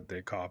they wrote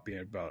their copy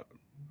about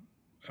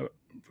uh,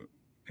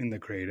 in the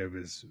creative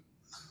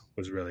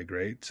was really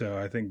great. So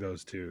I think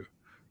those two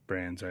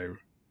brands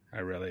I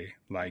really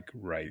like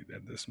right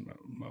at this moment.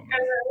 And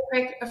really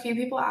quick, a few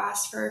people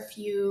asked for a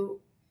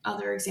few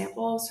other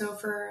examples. So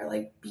for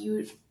like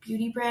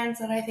beauty brands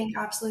that I think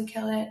absolutely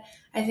kill it,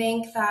 I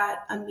think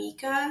that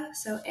Amika,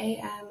 so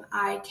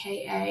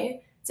Amika,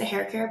 it's a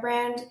hair care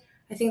brand.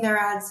 I think their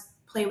ads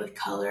play with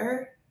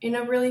color in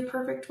a really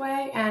perfect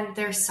way, and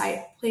their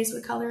site plays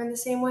with color in the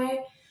same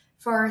way.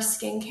 For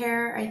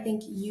skincare, I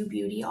think U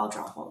Beauty. I'll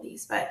drop all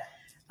these, but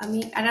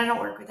and I don't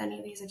work with any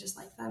of these. I just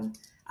like them.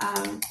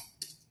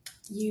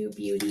 U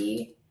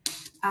Beauty,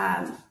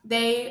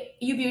 they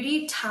U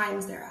Beauty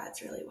times their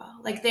ads really well.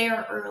 Like they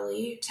are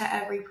early to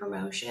every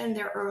promotion,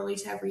 they're early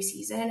to every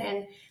season,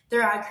 and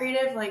their ad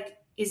creative, like,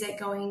 is it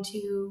going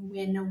to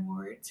win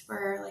awards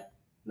for like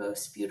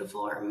most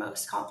beautiful or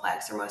most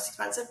complex or most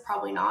expensive?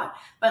 Probably not,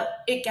 but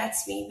it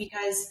gets me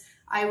because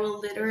I will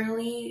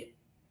literally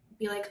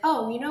be like,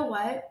 oh, you know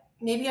what?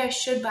 Maybe I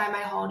should buy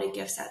my holiday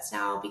gift sets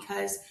now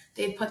because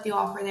they put the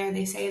offer there.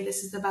 They say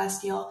this is the best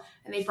deal,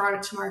 and they brought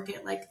it to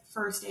market like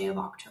first day of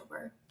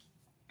October,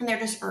 and they're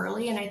just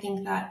early. And I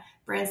think that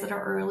brands that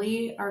are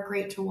early are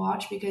great to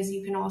watch because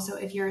you can also,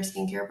 if you're a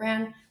skincare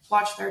brand,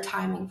 watch their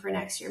timing for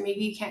next year.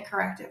 Maybe you can't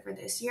correct it for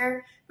this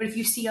year, but if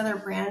you see other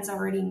brands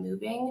already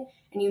moving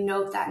and you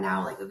note that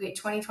now, like, okay,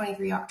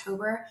 2023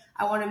 October,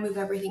 I want to move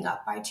everything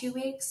up by 2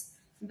 weeks,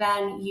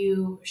 then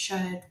you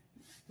should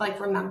like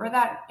remember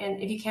that.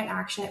 And if you can't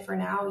action it for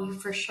now, you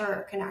for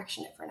sure can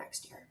action it for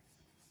next year.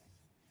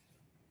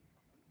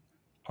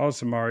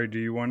 Awesome, Ari. Do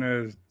you want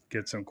to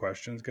get some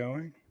questions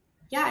going?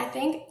 Yeah, I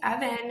think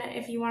Evan,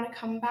 if you want to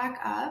come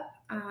back up,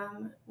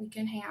 we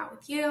can hang out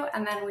with you,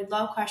 and then we'd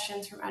love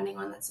questions from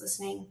anyone that's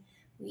listening.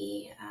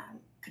 We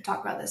could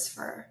talk about this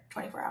for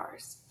 24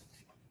 hours.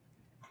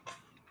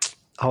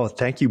 Oh,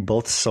 thank you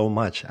both so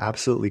much.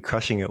 Absolutely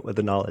crushing it with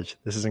the knowledge.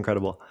 This is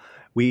incredible.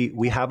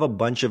 We have a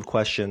bunch of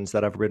questions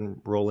that have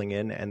been rolling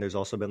in, and there's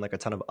also been like a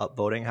ton of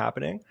upvoting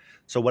happening.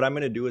 So what I'm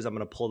going to do is I'm going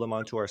to pull them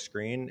onto our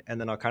screen,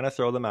 and then I'll kind of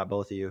throw them at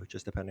both of you,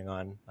 just depending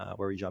on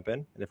where we jump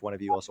in. And if one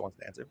of you also wants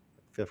to answer,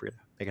 feel free to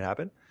make it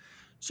happen.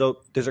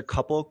 So there's a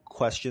couple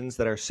questions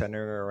that are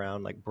centering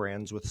around like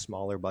brands with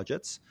smaller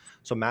budgets.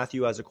 So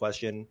Matthew has a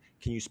question: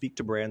 can you speak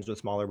to brands with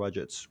smaller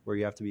budgets where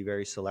you have to be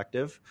very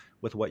selective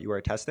with what you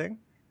are testing?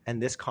 And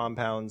this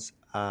compounds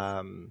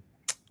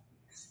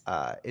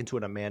into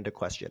an Amanda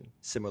question.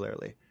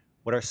 Similarly,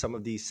 what are some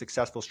of the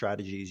successful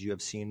strategies you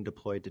have seen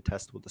deployed to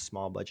test with a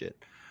small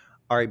budget?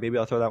 Ari, maybe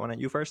I'll throw that one at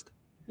you first.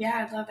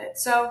 Yeah, I love it.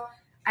 So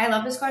I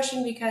love this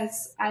question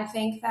because I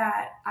think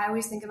that I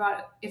always think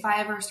about if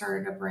I ever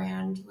started a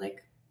brand,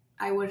 like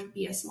I would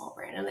be a small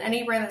brand. And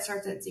any brand that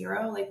starts at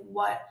zero, like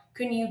what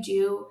can you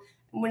do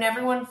when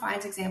everyone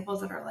finds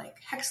examples that are like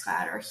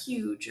HexClad or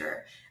huge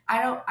or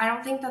I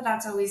don't think that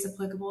that's always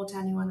applicable to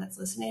anyone that's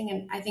listening.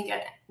 And I think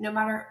no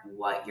matter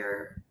what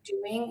you're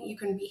doing, you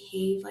can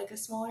behave like a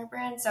smaller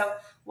brand. So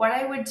what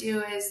I would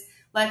do is,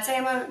 let's say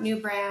I'm a new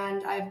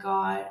brand, I've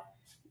got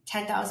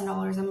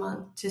 $10,000 a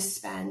month to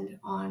spend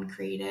on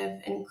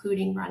creative,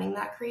 including running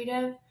that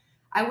creative.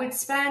 I would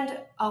spend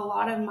a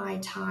lot of my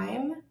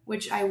time,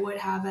 which I would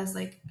have as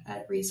like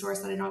a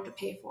resource that I don't have to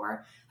pay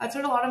for. I'd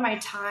spend a lot of my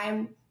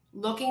time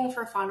looking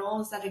for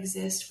funnels that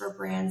exist for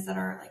brands that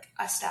are like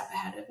a step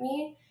ahead of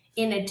me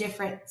in a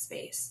different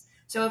space.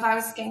 So if I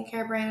was a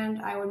skincare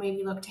brand, I would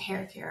maybe look to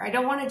hair care. I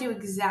don't want to do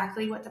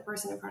exactly what the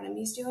person in front of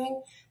me is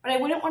doing, but I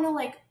wouldn't want to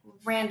like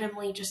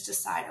randomly just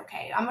decide,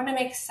 okay, I'm going to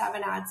make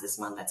 7 ads this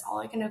month. That's all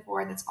I can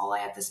afford. That's all I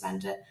have to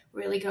spend to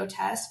really go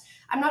test.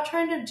 I'm not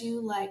trying to do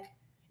like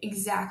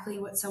exactly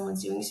what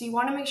someone's doing. So you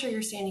want to make sure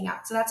you're standing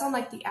out. So that's on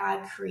like the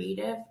ad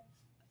creative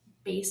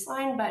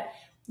baseline, but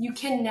you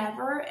can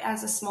never,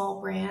 as a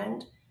small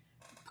brand,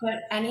 put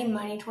any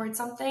money towards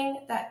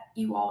something that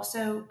you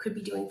also could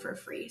be doing for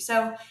free.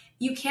 So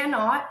you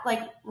cannot like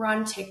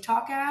run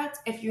TikTok ads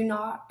if you're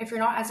not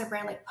as a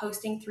brand like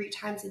posting 3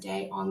 times a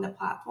day on the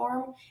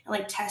platform and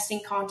like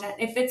testing content.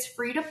 If it's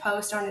free to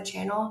post on a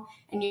channel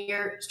and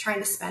you're trying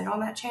to spend on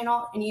that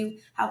channel and you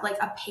have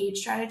like a paid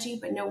strategy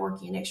but no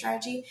organic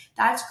strategy,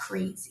 that's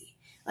crazy.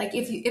 Like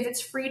if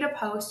it's free to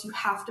post, you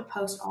have to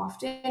post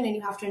often and you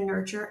have to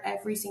nurture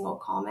every single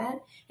comment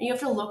and you have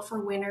to look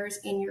for winners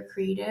in your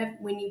creative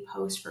when you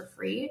post for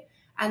free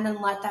and then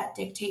let that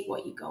dictate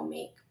what you go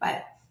make.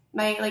 But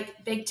my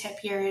like big tip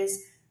here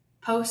is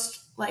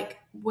post like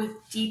with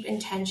deep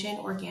intention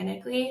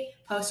organically,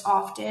 post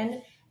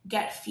often,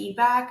 get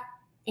feedback,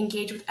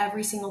 engage with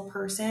every single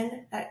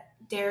person that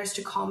dares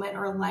to comment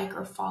or like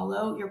or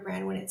follow your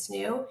brand when it's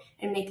new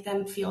and make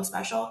them feel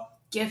special.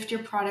 Gift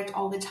your product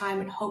all the time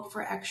and hope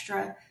for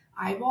extra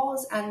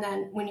eyeballs. And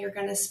then when you're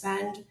going to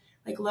spend,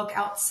 like look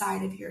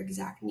outside of your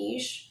exact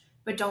niche,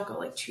 but don't go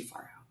like too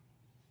far out.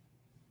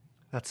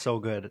 That's so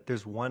good.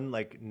 There's one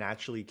like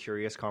naturally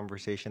curious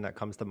conversation that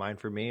comes to mind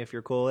for me if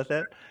you're cool with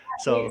it.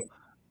 So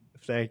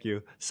thank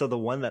you. So the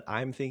one that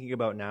I'm thinking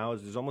about now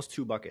is there's almost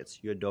 2 buckets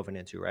you had dove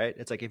into, right?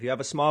 It's like if you have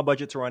a small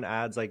budget to run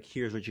ads, like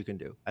here's what you can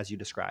do, as you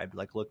described,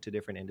 like look to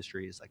different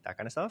industries, like that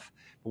kind of stuff.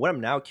 But what I'm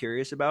now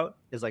curious about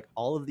is like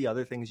all of the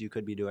other things you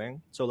could be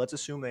doing. So let's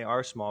assume they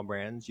are small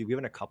brands. You've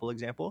given a couple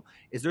example.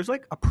 Is there's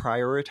like a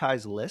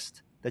prioritized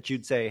list that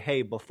you'd say,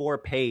 hey, before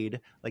paid,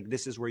 like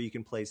this is where you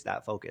can place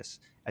that focus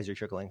as you're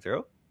trickling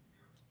through?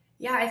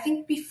 Yeah, I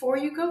think before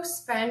you go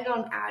spend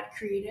on ad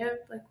creative,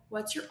 like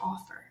what's your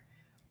offer?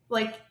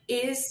 Like,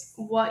 is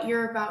what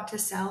you're about to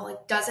sell,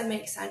 like, does it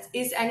make sense?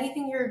 Is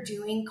anything you're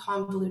doing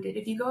convoluted?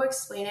 If you go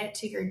explain it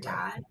to your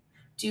dad,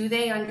 do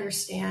they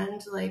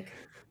understand like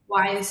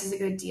why this is a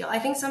good deal? I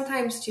think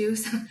sometimes too,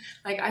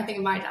 like I think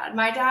of my dad.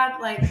 My dad,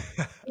 like,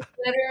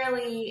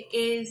 literally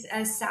is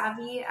as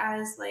savvy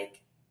as like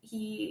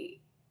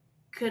he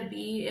could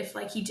be if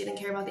like he didn't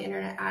care about the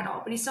internet at all,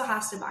 but he still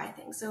has to buy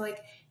things. So like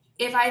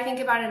if I think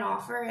about an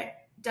offer,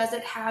 does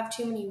it have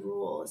too many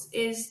rules?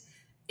 Is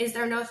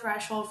there no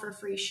threshold for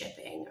free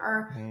shipping?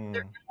 Or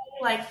there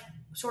like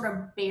sort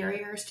of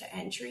barriers to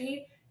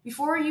entry?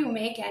 Before you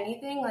make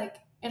anything, like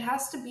it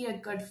has to be a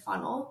good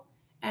funnel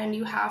and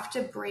you have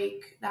to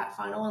break that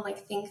funnel and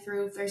like think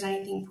through if there's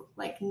anything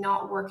like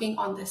not working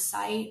on the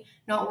site,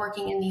 not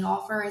working in the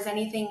offer, is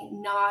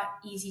anything not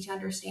easy to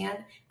understand,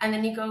 and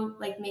then you go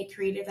like make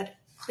creative that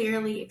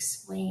clearly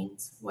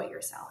explains what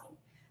you're selling.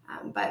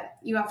 But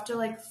you have to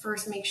like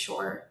first make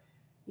sure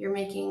you're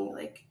making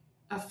like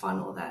a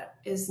funnel that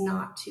is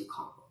not too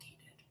complicated.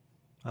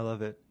 I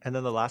love it. And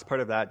then the last part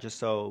of that, just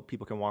so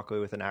people can walk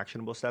away with an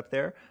actionable step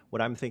there,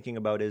 what I'm thinking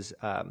about is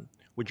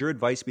would your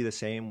advice be the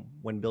same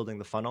when building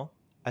the funnel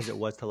as it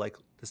was to like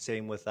the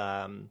same with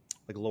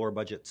like lower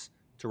budgets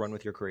to run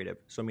with your creative?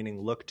 So meaning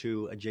look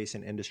to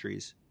adjacent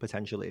industries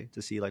potentially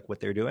to see like what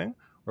they're doing,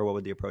 or what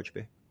would the approach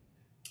be?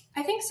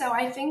 I think so.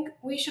 I think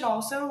we should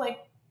also like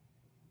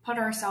put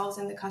ourselves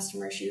in the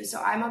customer's shoes.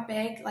 So I'm a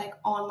big like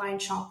online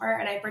shopper,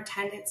 and I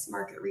pretend it's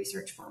market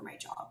research for my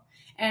job.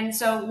 And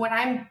so when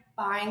I'm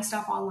buying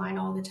stuff online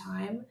all the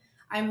time,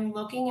 I'm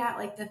looking at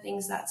like the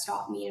things that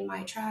stop me in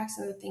my tracks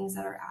and the things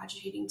that are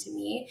agitating to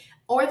me,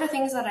 or the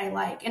things that I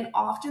like. And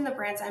often the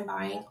brands I'm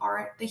buying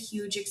aren't the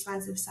huge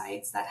expensive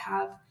sites that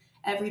have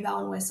every bell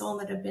and whistle and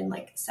that have been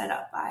like set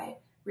up by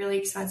really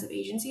expensive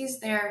agencies.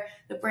 They're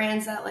the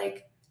brands that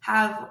like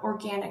have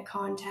organic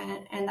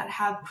content and that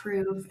have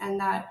proof and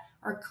that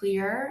are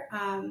clear.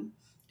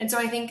 And so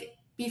I think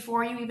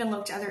before you even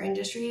look to other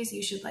industries,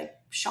 you should like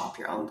shop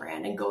your own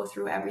brand and go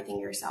through everything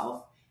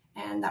yourself.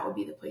 And that would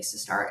be the place to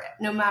start,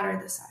 no matter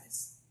the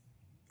size.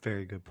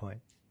 Very good point.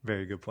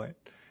 Very good point.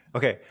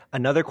 Okay,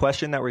 another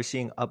question that we're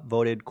seeing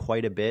upvoted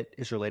quite a bit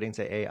is relating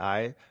to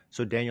AI.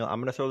 So Daniel, I'm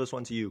going to throw this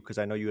one to you because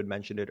I know you had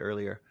mentioned it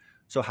earlier.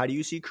 So how do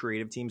you see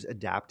creative teams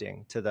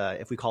adapting to the,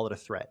 if we call it a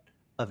threat,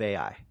 of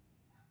AI?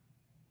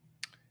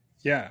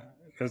 Yeah,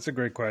 that's a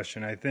great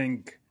question. I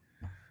think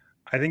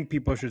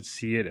people should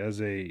see it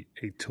as a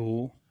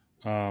tool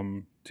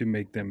to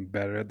make them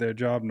better at their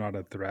job, not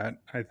a threat.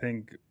 I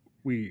think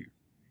we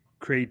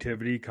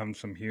creativity comes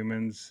from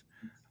humans.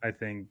 I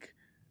think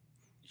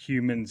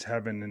humans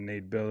have an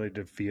innate ability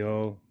to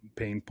feel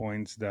pain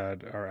points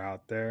that are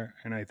out there,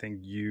 and I think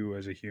you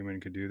as a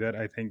human could do that.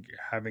 I think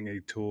having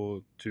a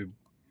tool to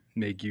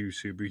make you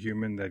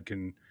superhuman that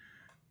can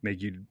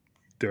make you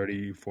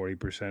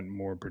 30-40%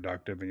 more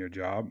productive in your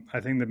job.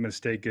 I think the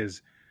mistake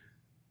is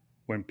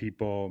when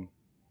people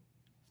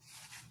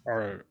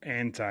are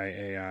anti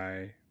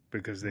AI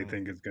because they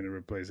think it's going to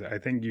replace it. I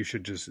think you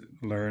should just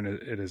learn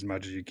it as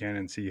much as you can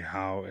and see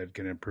how it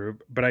can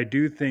improve. But I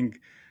do think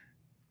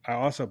I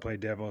also play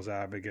devil's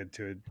advocate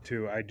to it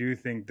too. I do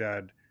think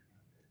that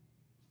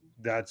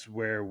that's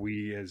where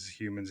we as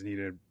humans need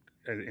to,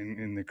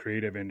 in the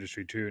creative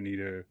industry too, need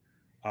to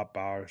up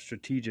our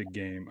strategic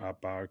game,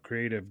 up our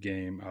creative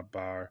game, up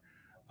our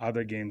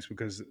other games,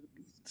 because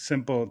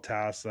simple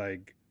tasks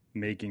like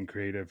making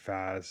creative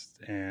fast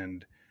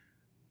and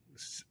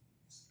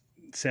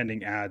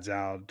sending ads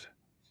out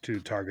to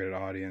targeted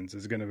audience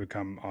is going to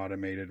become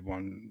automated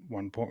one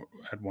point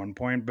at one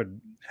point. But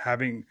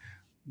having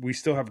we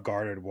still have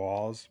guarded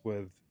walls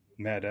with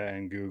Meta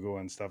and Google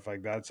and stuff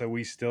like that, so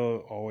we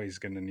still always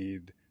going to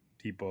need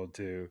people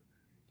to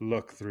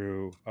look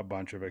through a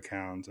bunch of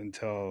accounts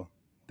until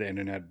the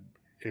internet,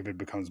 if it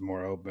becomes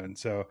more open.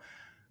 So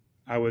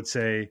I would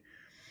say,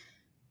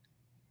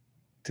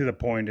 to the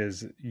point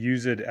is,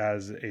 use it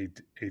as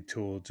a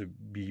tool to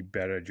be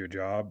better at your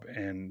job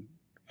and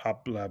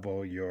up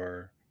level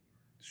your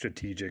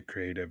strategic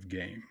creative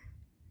game.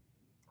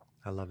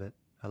 I love it.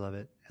 I love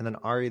it. And then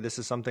Ari, this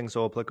is something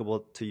so applicable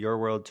to your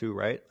world too,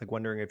 right? Like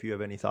wondering if you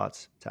have any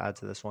thoughts to add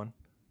to this one.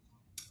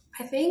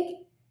 I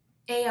think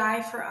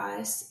AI for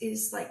us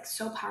is like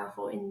so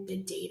powerful in the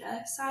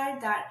data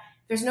side that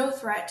there's no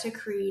threat to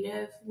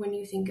creative when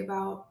you think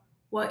about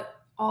what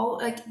all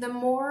like the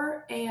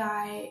more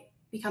AI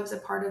becomes a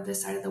part of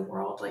this side of the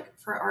world, like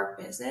for our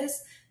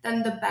business,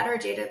 then the better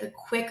data, the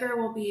quicker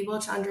we'll be able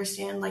to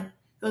understand like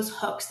those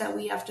hooks that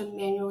we have to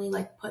manually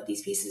like put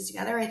these pieces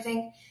together. I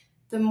think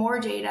the more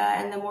data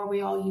and the more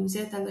we all use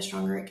it, then the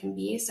stronger it can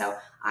be. So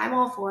I'm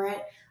all for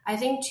it. I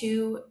think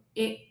too,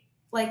 it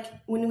like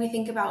when we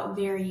think about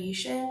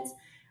variations,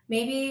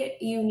 maybe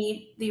you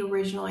need the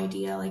original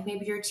idea. Like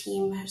maybe your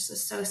team is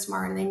just so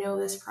smart and they know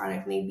this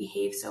product and they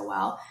behave so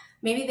well.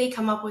 Maybe they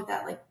come up with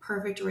that like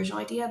perfect original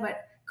idea,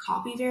 but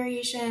copy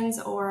variations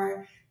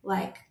or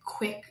like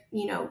quick,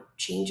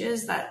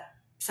 changes that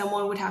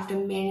someone would have to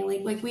manually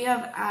like we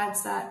have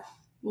ads that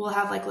will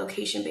have like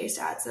location based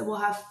ads that will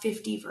have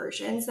 50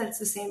 versions that's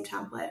the same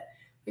template.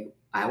 Like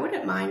I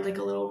wouldn't mind like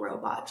a little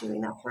robot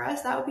doing that for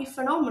us. That would be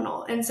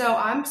phenomenal. And so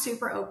I'm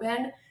super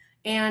open.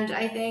 And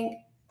I think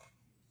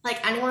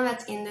like anyone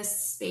that's in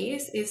this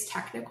space is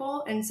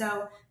technical. And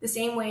so the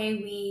same way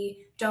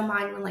we don't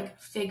mind when like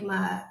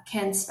Figma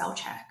can spell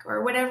check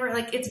or whatever,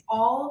 like it's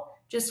all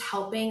just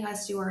helping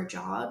us do our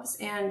jobs.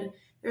 And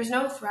there's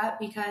no threat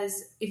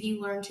because if you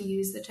learn to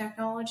use the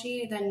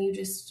technology, then you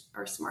just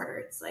are smarter.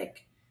 It's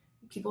like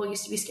people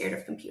used to be scared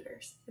of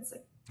computers. It's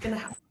like gonna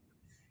happen,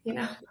 you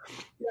know?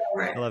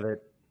 I love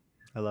it.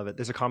 I love it.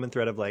 There's a common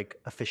thread of like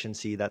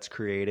efficiency that's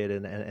created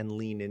and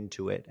lean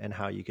into it and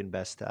how you can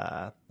best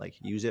like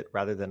use it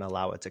rather than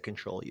allow it to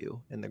control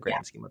you in the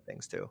grand scheme of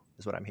things too,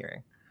 is what I'm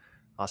hearing.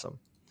 Awesome.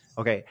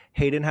 Okay.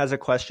 Hayden has a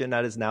question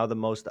that is now the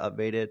most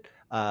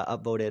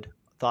upvoted.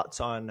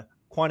 Thoughts on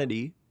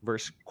quantity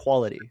versus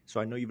quality.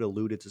 So I know you've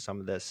alluded to some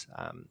of this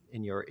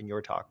in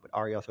your talk, but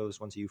Ari, I'll throw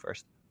this one to you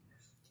first.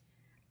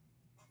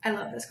 I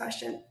love this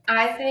question.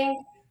 I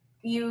think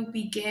you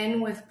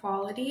begin with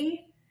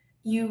quality.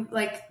 You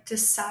like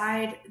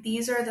decide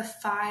these are the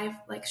 5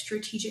 like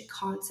strategic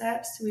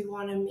concepts we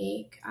want to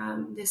make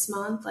this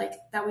month, like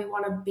that we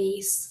want to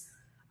base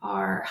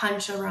our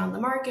hunch around the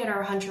market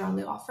or hunch around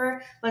the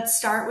offer. Let's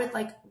start with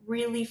like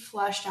really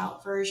flushed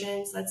out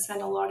versions. Let's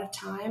spend a lot of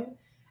time.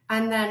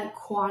 And then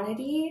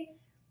quantity,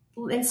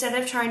 instead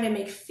of trying to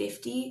make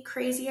 50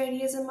 crazy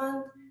ideas a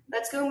month,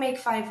 let's go make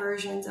 5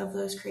 versions of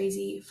those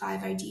crazy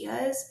 5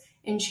 ideas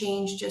and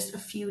change just a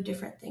few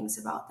different things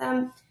about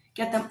them,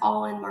 get them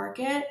all in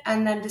market,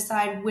 and then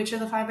decide which of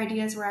the 5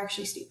 ideas were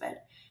actually stupid.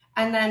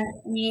 And then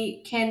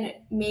we can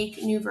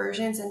make new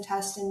versions and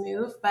test and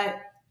move. But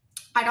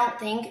I don't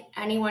think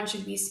anyone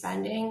should be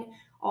spending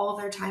all of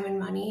their time and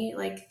money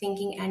like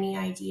thinking any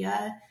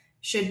idea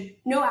should,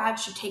 no ad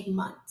should take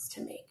months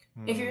to make.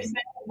 If you're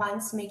spending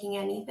months making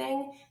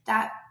anything,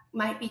 that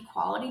might be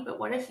quality, but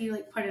what if you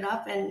like put it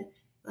up and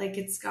like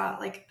it's got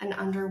like an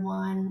under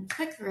one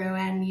click through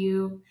and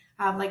you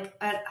have like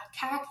a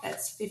CAC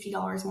that's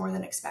 $50 more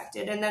than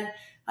expected, and then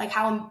like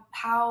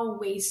how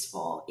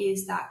wasteful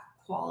is that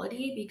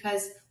quality?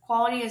 Because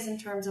quality is in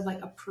terms of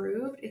like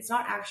approved, it's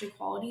not actually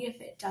quality if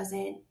it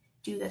doesn't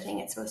do the thing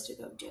it's supposed to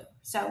go do.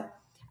 So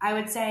I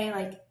would say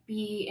like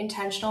be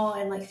intentional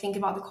and like think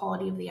about the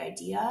quality of the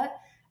idea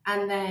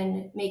and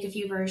then make a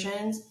few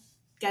versions,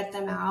 get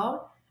them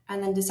out,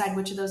 and then decide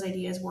which of those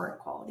ideas weren't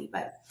quality.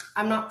 But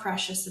I'm not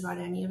precious about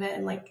any of it.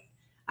 And like,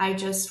 I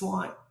just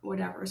want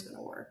whatever is going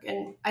to work.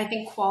 And I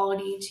think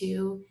quality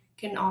too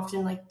can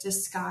often like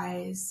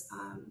disguise,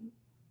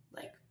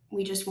 like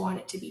we just want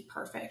it to be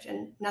perfect,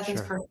 and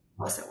nothing's perfect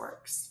unless it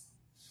works.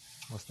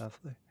 Most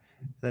definitely.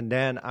 Then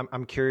Dan,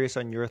 I'm curious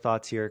on your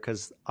thoughts here,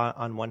 because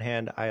on one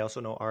hand, I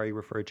also know Ari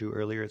referred to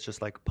earlier, it's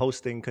just like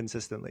posting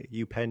consistently.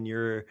 You pen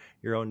your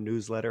own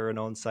newsletter and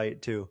own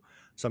site too.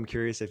 So I'm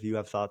curious if you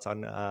have thoughts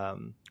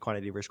on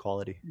quantity versus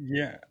quality.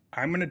 Yeah,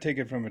 I'm going to take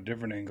it from a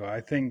different angle.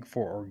 I think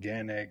for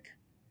organic,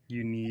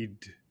 you need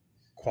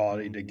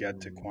quality to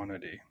get to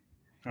quantity.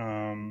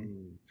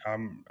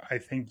 I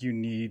think you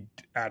need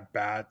at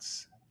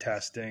bats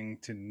testing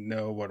to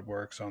know what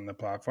works on the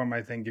platform.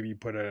 I think if you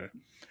put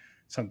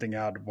something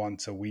out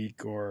once a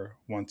week or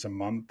once a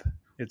month,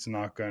 it's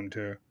not going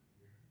to,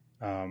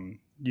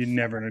 you're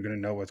never going to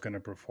know what's going to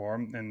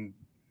perform. And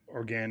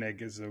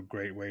organic is a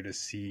great way to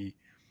see.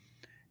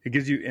 It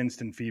gives you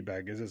instant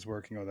feedback. Is this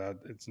working or that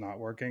it's not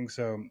working?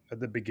 So at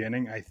the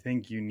beginning, I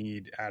think you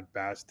need at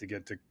bats to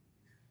get to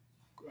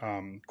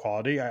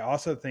quality. I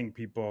also think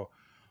people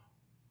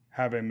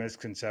have a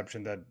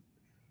misconception that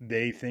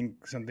they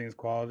think something is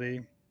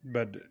quality,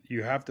 but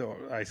you have to,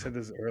 I said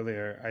this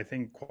earlier, I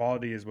think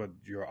quality is what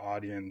your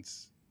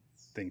audience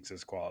thinks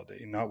is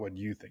quality, not what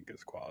you think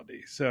is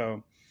quality.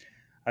 So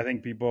I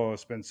think people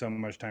spend so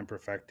much time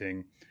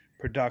perfecting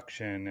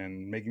production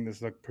and making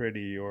this look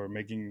pretty, or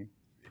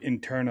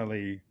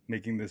internally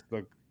making this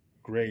look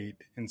great,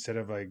 instead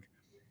of like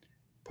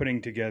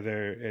putting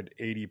together at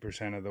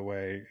 80% of the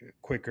way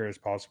quicker as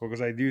possible,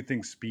 because I do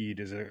think speed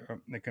is a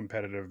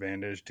competitive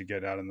advantage to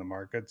get out in the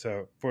market.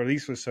 So for at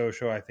least with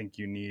social, I think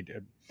you need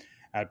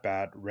at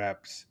bat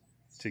reps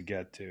to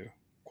get to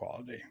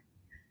quality.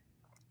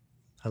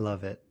 I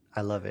love it.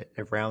 I love it.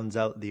 It rounds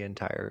out the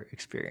entire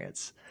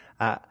experience.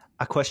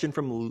 A question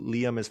from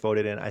Liam is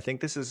voted in. I think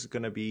this is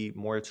going to be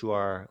more to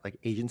our like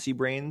agency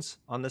brains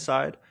on the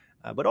side,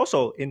 but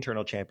also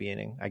internal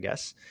championing, I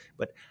guess.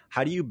 But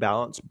how do you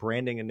balance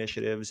branding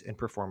initiatives and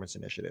performance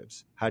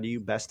initiatives? How do you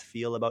best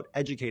feel about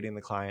educating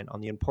the client on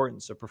the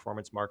importance of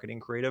performance marketing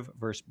creative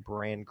versus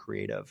brand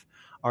creative?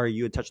 Ari,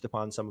 you had touched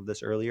upon some of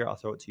this earlier. I'll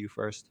throw it to you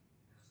first.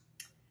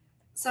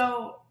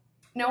 So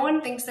no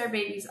one thinks their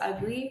baby's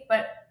ugly,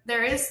 but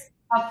there is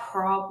a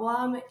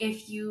problem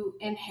if you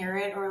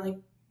inherit or like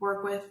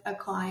work with a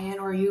client,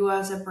 or you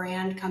as a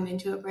brand come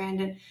into a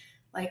brand and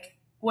like,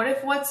 what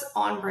if what's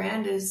on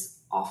brand is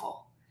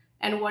awful?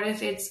 And what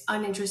if it's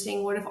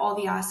uninteresting? What if all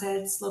the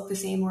assets look the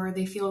same or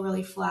they feel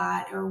really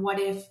flat? Or what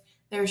if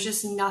there's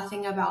just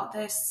nothing about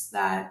this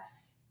that,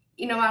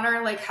 no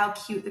matter like how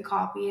cute the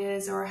copy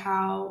is or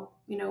how,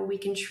 we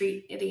can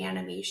treat the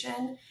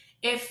animation,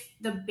 if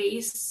the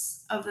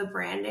base of the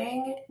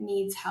branding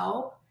needs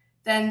help,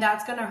 then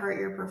that's going to hurt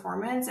your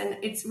performance. And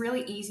it's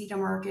really easy to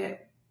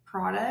market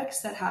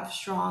products that have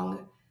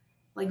strong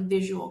like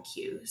visual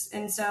cues.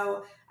 And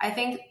so I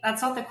think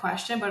that's not the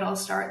question, but I'll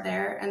start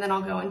there and then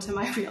I'll go into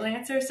my real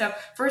answer. So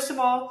first of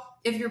all,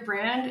 if your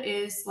brand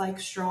is like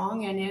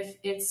strong and if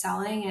it's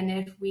selling, and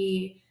if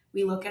we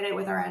look at it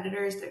with our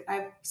editors, I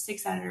have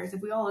 6 editors,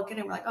 if we all look at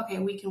it, we're like, okay,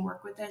 we can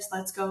work with this.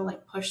 Let's go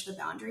like push the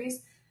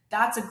boundaries.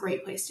 That's a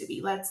great place to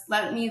be.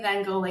 Let me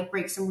then go like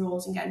break some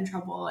rules and get in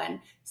trouble and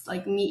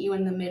like meet you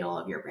in the middle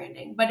of your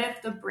branding. But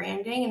if the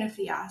branding and if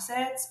the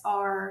assets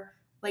are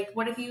like,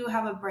 what if you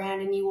have a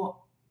brand and you want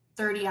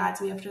 30 ads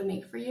we have to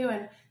make for you,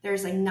 and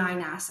there's like 9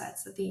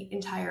 assets that the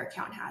entire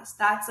account has?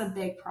 That's a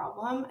big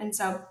problem. And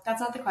so that's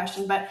not the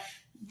question, but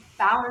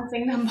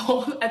balancing them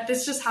both,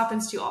 this just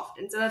happens too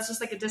often. So that's just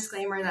like a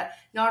disclaimer that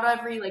not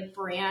every like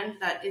brand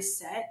that is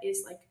set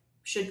is like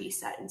should be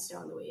set in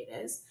stone the way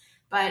it is.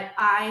 But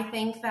I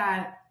think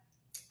that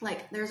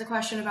like there's a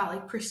question about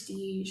like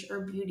prestige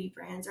or beauty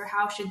brands or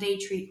how should they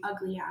treat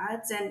ugly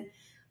ads. And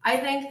I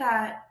think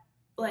that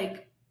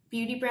like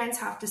beauty brands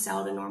have to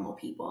sell to normal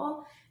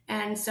people.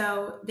 And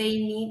so they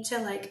need to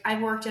like,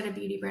 I've worked at a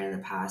beauty brand in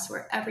the past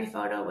where every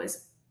photo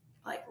was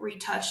like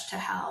retouched to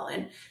hell,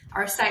 and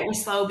our site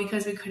was slow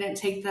because we couldn't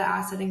take the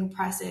asset and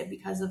compress it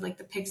because of like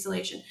the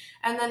pixelation.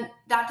 And then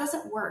that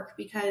doesn't work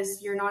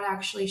because you're not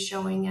actually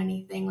showing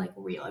anything like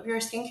real. If you're a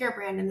skincare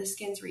brand and the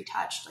skin's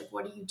retouched, like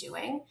what are you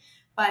doing?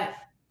 But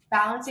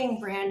balancing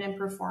brand and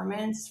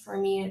performance, for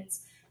me,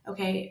 it's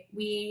okay.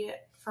 We,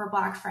 for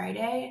Black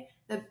Friday,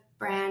 the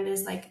brand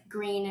is like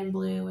green and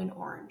blue and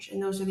orange,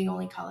 and those are the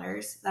only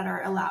colors that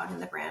are allowed in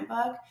the brand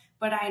book.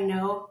 But I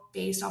know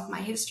based off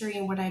my history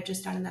and what I've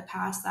just done in the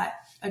past that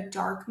a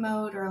dark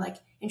mode or like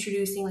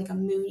introducing like a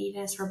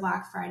moodiness for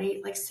Black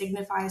Friday like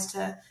signifies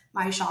to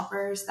my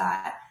shoppers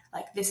that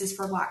like this is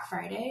for Black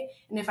Friday.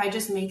 And if I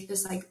just make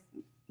this like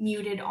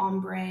muted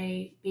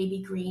ombre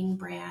baby green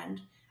brand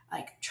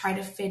like try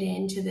to fit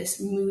into this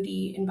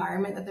moody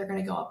environment that they're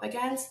going to go up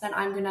against, then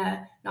I'm going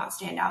to not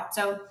stand out.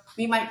 So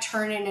we might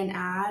turn in an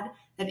ad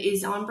that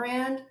is on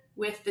brand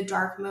with the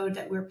dark mode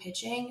that we're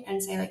pitching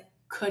and say like,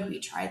 could we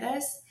try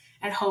this?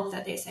 And hope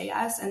that they say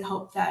yes and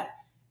hope that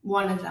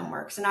one of them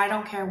works. And I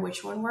don't care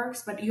which one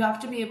works, but you have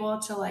to be able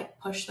to like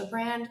push the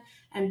brand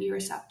and be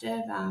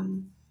receptive.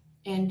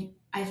 And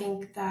I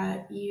think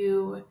that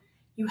you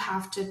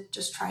have to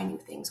just try new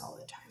things all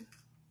the time.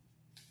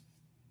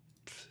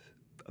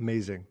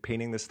 Amazing.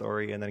 Painting the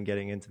story and then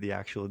getting into the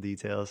actual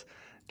details.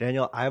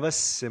 Daniel, I have a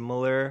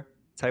similar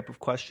type of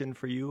question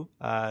for you,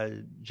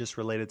 just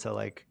related to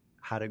like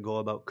how to go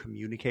about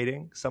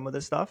communicating some of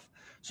this stuff.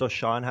 So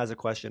Sean has a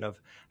question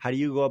of how do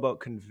you go about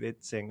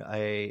convincing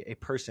a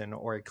person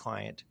or a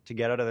client to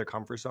get out of their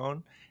comfort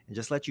zone and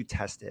just let you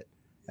test it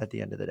at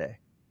the end of the day?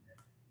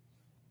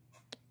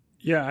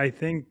 Yeah, I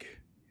think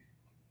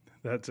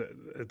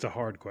it's a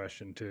hard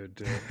question to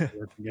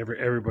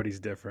everybody's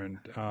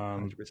different.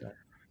 100%.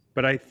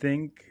 But I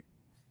think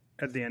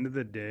at the end of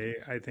the day,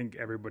 I think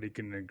everybody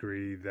can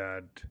agree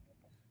that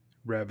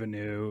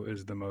revenue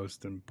is the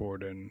most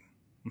important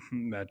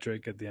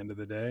metric at the end of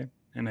the day.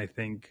 And I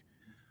think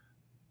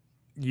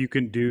you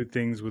can do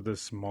things with a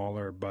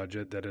smaller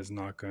budget that is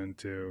not going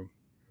to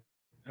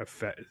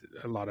affect,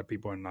 a lot of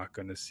people are not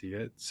going to see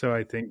it. So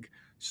I think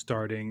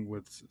starting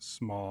with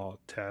small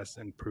tests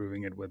and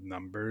proving it with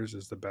numbers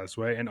is the best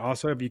way. And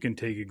also if you can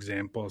take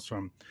examples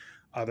from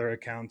other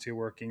accounts you're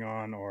working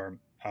on or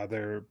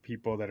other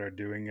people that are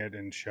doing it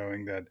and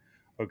showing that,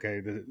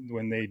 okay,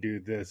 when they do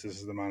this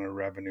is the amount of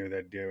revenue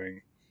they're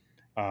doing,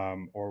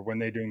 or when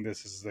they're doing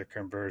this is the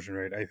conversion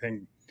rate. I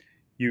think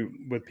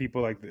with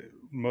people like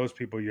most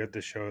people, you have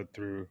to show it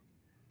through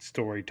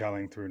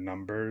storytelling, through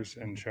numbers,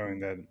 and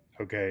showing that,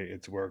 okay,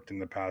 it's worked in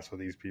the past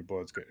with these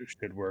people, it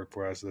should work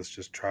for us, let's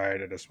just try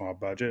it at a small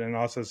budget. And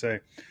also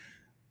say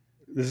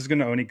this is going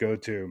to only go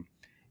to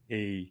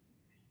a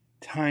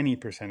tiny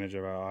percentage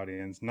of our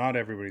audience, not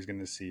everybody's going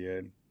to see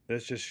it,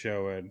 let's just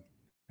show it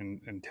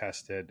and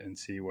test it and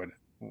see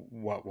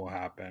what will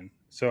happen.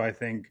 So I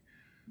think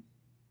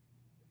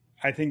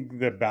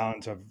the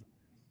balance of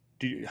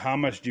how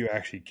much do you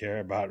actually care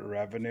about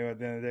revenue at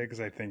the end of the day? Because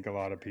I think a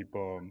lot of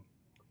people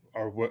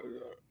are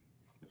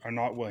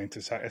not willing to,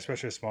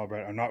 especially a small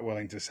brand, are not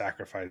willing to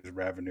sacrifice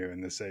revenue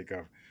in the sake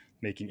of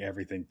making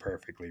everything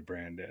perfectly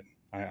branded.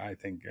 I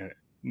think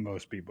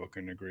most people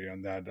can agree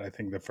on that. I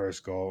think the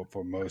first goal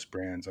for most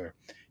brands are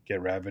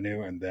get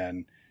revenue and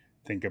then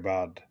think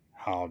about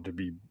how to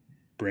be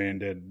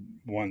branded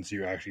once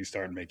you actually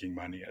start making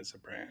money as a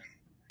brand.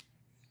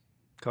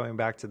 Coming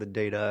back to the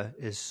data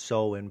is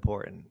so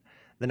important.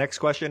 The next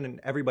question,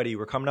 and everybody,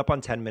 we're coming up on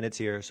 10 minutes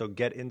here, so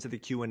get into the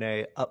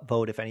Q&A,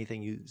 upvote if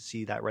anything you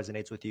see that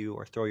resonates with you,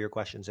 or throw your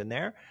questions in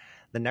there.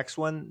 The next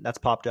one that's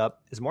popped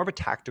up is more of a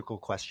tactical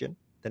question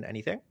than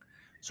anything.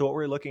 So what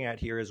we're looking at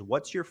here is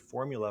what's your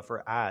formula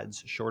for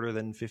ads shorter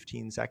than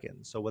 15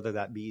 seconds? So whether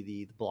that be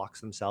the blocks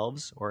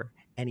themselves or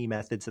any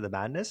method to the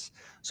madness.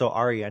 So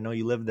Ari, I know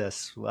you live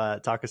this.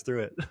 Talk us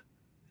through it.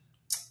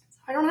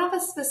 I don't have a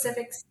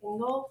specific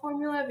single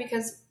formula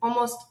because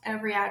almost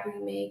every ad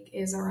we make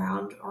is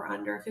around or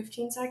under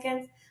 15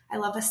 seconds. I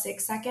love a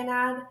 6-second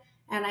ad.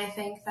 And I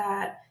think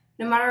that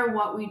no matter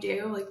what we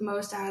do, like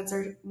most ads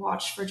are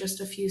watched for just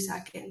a few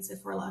seconds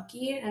if we're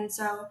lucky. And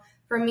so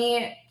for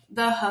me,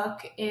 the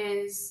hook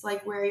is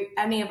like where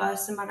any of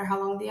us, no matter how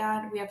long the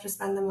ad, we have to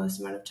spend the most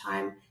amount of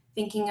time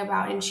thinking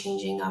about and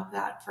changing up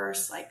that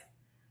first like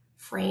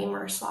frame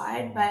or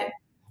slide. But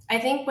I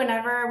think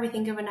whenever we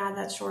think of an ad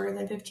that's shorter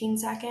than 15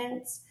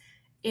 seconds,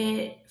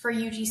 for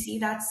UGC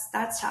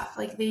that's tough.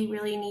 Like they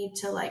really need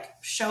to like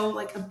show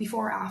like a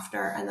before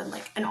after and then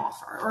like an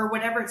offer or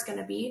whatever it's going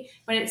to be,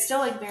 but it's still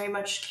like very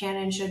much can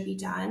and should be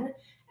done.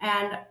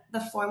 And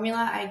the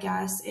formula, I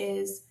guess,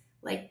 is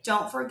like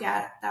don't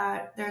forget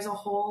that there's a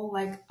whole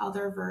like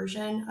other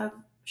version of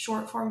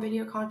short form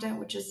video content,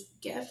 which is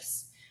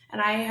GIFs. And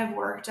I have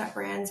worked at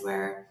brands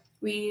where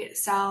we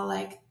sell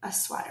like a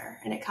sweater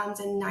and it comes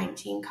in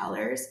 19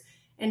 colors.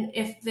 And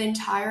if the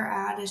entire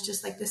ad is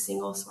just like the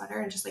single sweater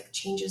and just like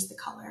changes the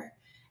color,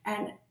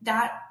 and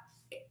that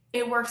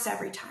it works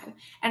every time.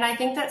 And I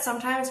think that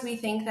sometimes we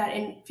think that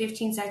in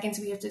 15 seconds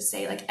we have to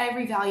say like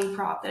every value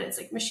prop, that it's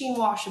like machine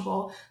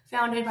washable,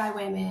 founded by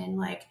women,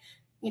 like,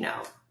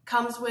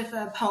 comes with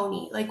a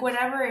pony, like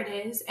whatever it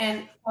is.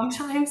 And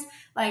sometimes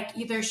like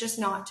there's just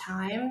not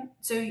time.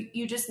 So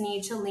you just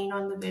need to lean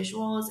on the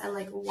visuals and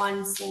like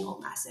one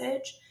single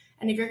message.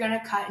 And if you're going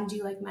to cut and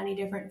do like many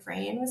different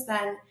frames,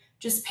 then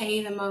just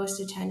pay the most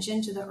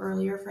attention to the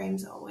earlier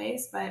frames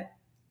always. But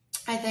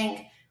I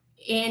think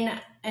in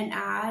an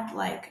ad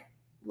like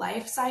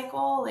life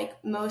cycle,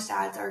 like most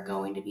ads are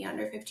going to be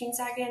under 15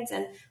 seconds.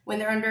 And when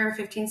they're under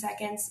 15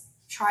 seconds,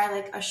 try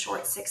like a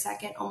short 6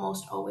 second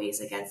almost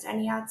always against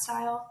any ad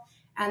style.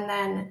 And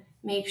then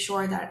make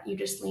sure that you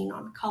just lean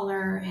on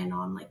color and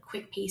on like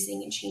quick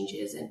pacing and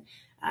changes.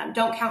 And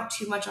don't count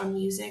too much on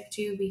music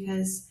too,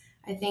 because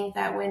I think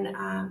that when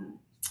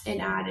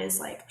an ad is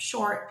like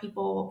short,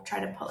 people try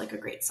to put like a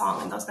great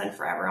song and they'll spend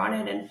forever on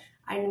it. And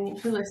I mean,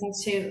 who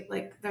listens to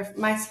like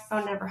my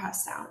phone never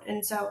has sound.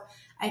 And so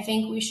I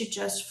think we should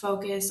just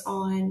focus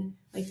on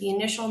like the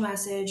initial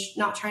message,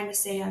 not trying to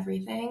say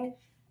everything,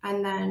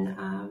 and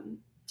then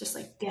just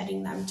like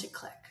getting them to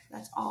click.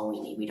 That's all we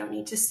need. We don't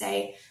need to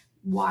say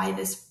why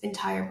this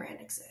entire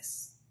brand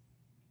exists.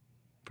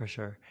 For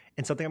sure.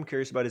 And something I'm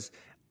curious about is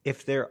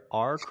if there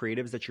are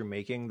creatives that you're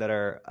making that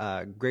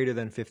are greater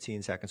than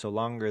 15 seconds, so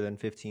longer than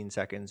 15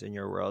 seconds in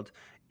your world,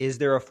 is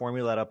there a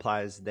formula that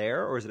applies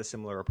there, or is it a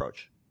similar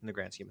approach in the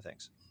grand scheme of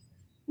things?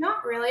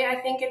 Not really. I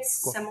think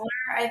it's Cool. similar.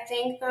 I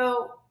think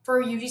though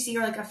for UGC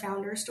or like a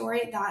founder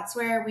story, that's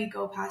where we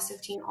go past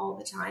 15 all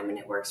the time and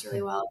it works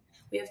really well.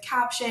 We have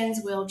captions,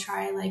 we'll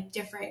try like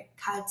different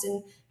cuts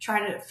and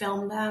try to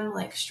film them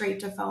like straight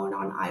to phone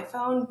on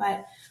iPhone,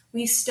 but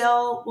we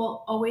still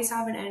will always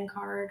have an end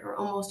card or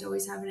almost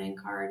always have an end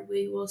card.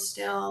 We will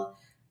still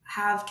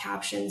have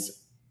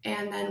captions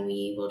and then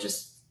we will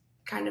just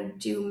kind of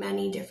do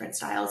many different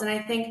styles. And I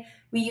think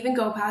we even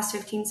go past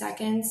 15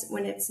 seconds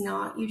when it's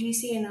not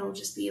UGC and it'll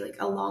just be like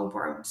a long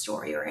form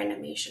story or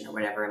animation or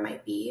whatever it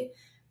might be.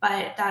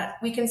 But that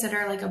we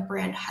consider like a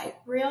brand hype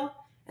reel.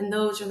 And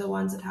those are the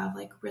ones that have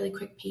like really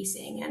quick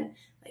pacing and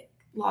like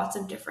lots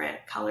of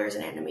different colors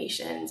and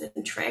animations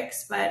and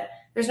tricks. But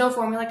there's no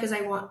formula because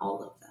I want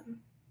all of them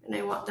and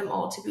I want them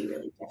all to be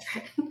really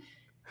different.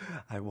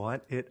 I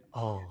want it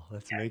all.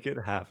 Let's make it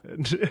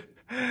happen.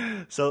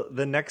 So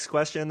the next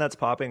question that's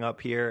popping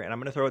up here, and I'm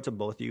going to throw it to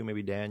both of you.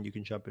 Maybe Dan, you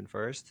can jump in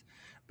first.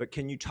 But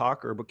can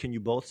you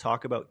both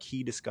talk about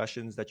key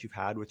discussions that you've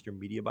had with your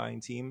media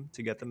buying team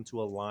to get them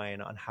to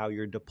align on how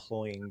you're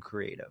deploying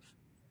creative?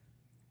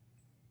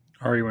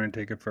 Ari, you want to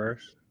take it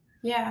first?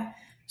 Yeah.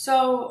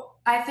 So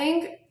I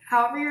think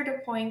however you're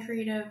deploying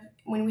creative,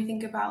 when we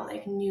think about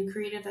like new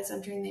creative that's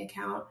entering the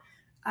account,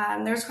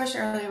 there was a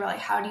question earlier about like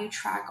how do you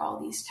track all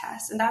these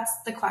tests, and that's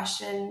the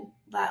question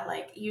that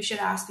like you should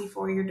ask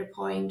before you're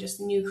deploying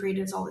just new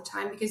creatives all the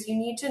time, because you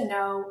need to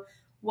know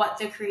what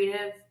the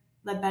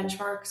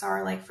benchmarks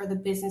are like for the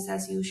business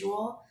as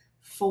usual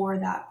for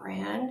that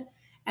brand.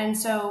 And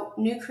so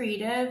new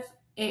creative,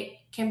 it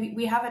can be,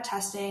 we have a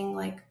testing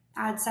like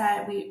ad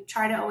set. We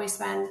try to always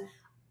spend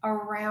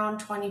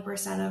around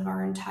 20% of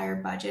our entire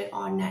budget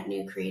on net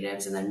new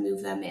creatives and then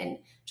move them in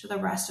to the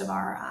rest of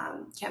our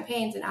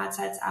campaigns and ad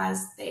sets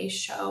as they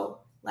show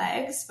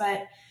legs.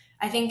 But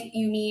I think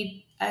you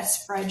need a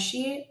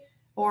spreadsheet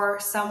or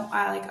some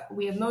like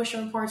we have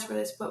motion reports for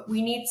this, but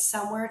we need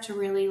somewhere to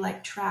really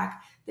like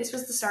track this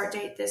was the start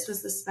date, this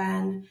was the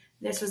spend,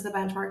 this was the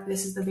benchmark,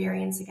 this is the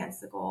variance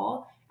against the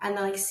goal, and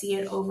then like see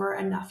it over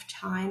enough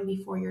time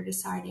before you're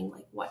deciding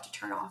like what to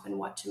turn off and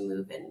what to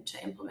move and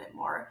to implement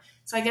more.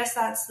 So I guess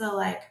that's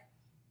the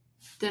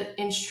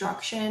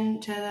instruction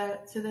to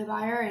the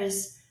buyer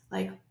is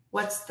like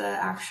what's the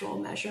actual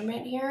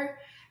measurement here.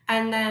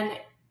 And then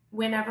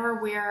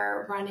whenever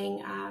we're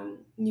running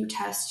new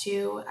tests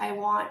too, I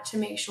want to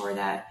make sure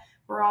that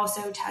we're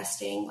also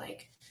testing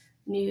like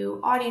new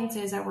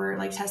audiences, that we're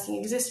like testing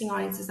existing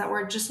audiences, that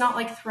we're just not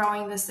like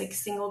throwing this like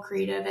single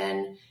creative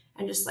in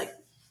and just like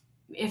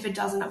if it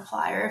doesn't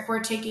apply, or if we're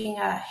taking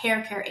a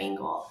hair care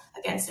angle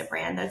against a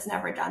brand that's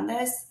never done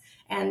this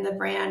and the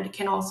brand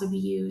can also be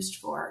used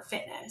for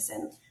fitness,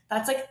 and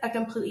that's like a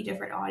completely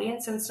different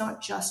audience. So it's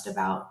not just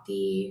about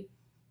the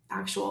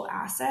actual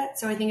asset.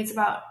 So I think it's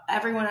about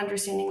everyone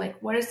understanding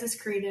like what does this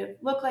creative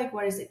look like,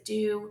 what does it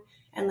do,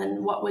 and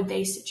then what would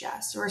they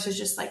suggest, versus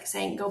just like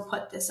saying go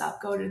put this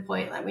up, go deploy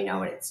it, let me know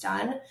when it's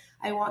done.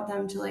 I want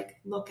them to like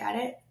look at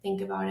it,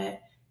 think about it,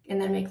 and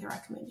then make the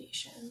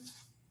recommendation.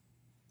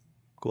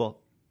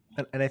 Cool.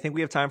 And I think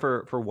we have time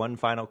for one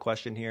final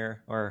question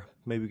here, or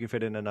maybe we can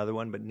fit in another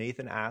one. But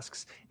Nathan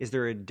asks, is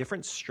there a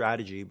different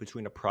strategy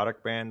between a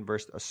product brand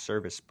versus a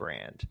service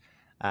brand?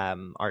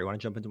 Ari, you want to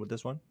jump into with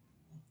this one?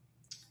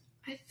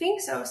 I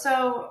think so.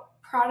 So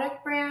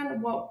product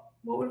brand, what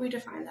would we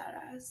define that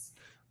as?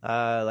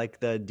 Like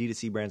the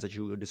D2C brands that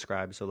you would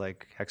describe. So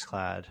like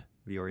HexClad,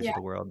 Vuori of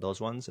the world, those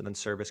ones. And then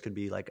service could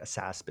be like a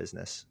SaaS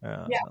business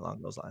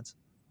along those lines.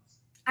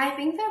 I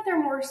think that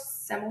they're more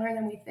similar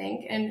than we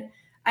think. And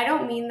I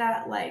don't mean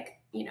that like,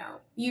 you know,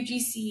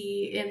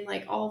 UGC and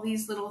like all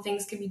these little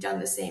things can be done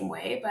the same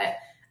way, but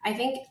I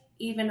think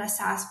even a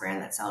SaaS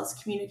brand that sells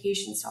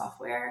communication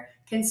software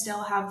can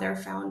still have their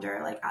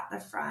founder like at the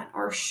front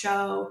or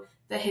show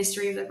the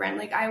history of the brand.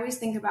 Like I always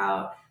think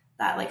about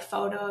that like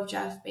photo of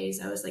Jeff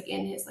Bezos like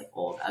in his like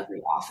old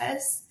ugly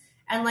office,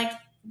 and like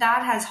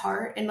that has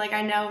heart. And like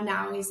I know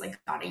now he's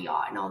like got a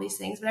yacht and all these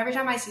things, but every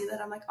time I see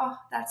that I'm like, oh,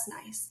 that's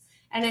nice.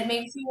 And it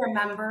makes you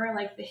remember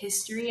like the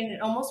history, and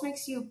it almost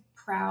makes you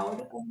proud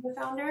of the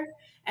founder.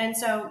 And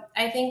so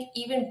I think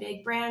even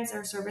big brands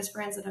or service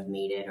brands that have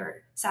made it,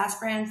 or SaaS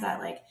brands that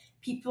like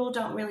people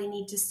don't really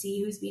need to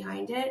see who's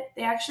behind it,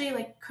 they actually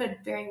like could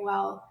very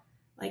well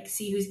like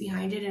see who's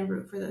behind it and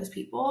root for those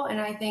people.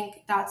 And I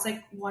think that's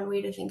like one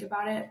way to think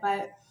about it.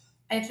 But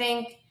I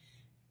think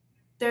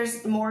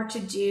there's more to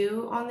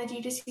do on the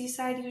D2C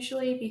side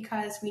usually,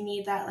 because we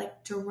need that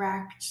like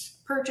direct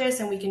purchase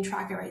and we can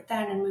track it right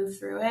then and move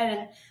through it.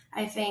 And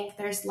I think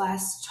there's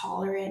less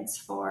tolerance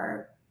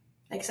for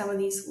like some of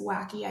these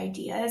wacky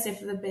ideas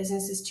if the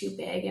business is too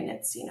big and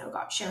it's, you know,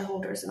 got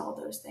shareholders and all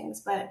those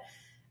things. But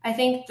I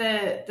think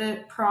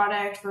the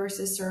product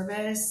versus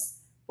service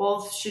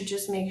both should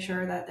just make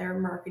sure that they're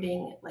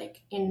marketing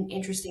like in an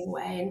interesting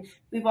way. And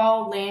we've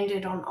all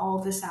landed on all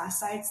the SaaS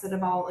sites that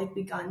have all like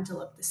begun to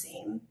look the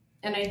same.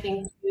 And I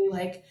think too,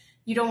 like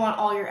you don't want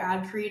all your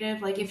ad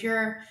creative. Like if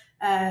you're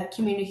a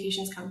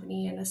communications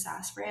company and a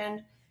SaaS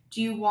brand,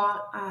 do you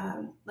want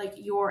like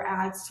your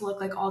ads to look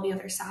like all the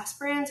other SaaS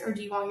brands, or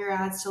do you want your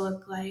ads to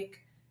look like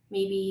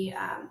maybe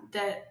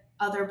that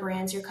other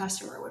brands your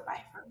customer would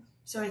buy from?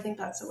 So I think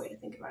that's a way to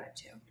think about it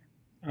too.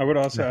 I would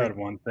And also I think add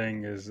one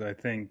thing is I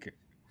think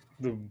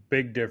the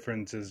big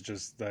difference is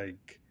just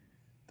like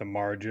the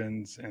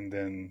margins and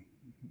then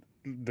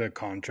the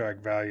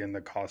contract value and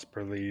the cost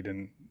per lead.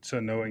 And so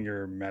knowing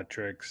your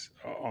metrics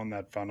on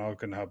that funnel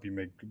can help you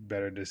make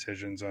better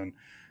decisions on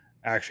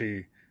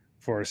actually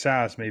for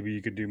SaaS, maybe you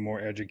could do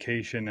more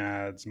education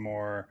ads,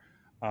 more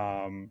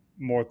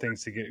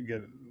things to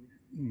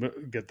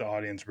get the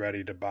audience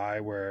ready to buy.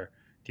 Where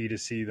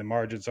D2C, the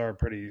margins are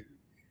pretty,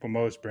 for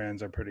most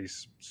brands, are pretty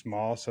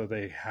small, so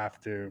they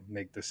have to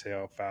make the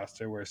sale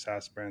faster. Where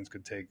SaaS brands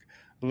could take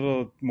a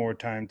little more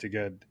time to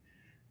get,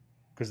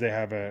 because they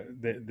have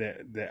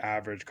the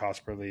average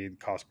cost per lead,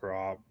 cost per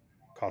op,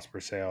 cost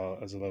per sale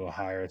is a little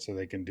higher, so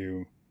they can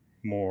do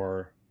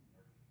more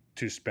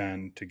to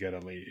spend to get a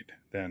lead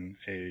than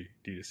a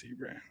D2C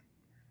brand.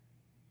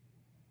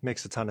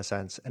 makes a ton of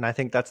sense. And I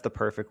think that's the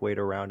perfect way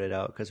to round it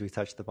out, because we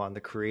touched upon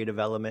the creative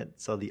element.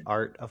 So the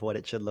art of what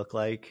it should look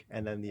like,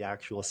 and then the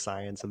actual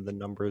science of the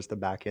numbers to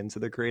back into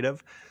the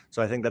creative.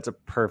 So I think that's a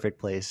perfect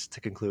place to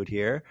conclude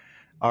here.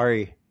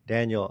 Ari,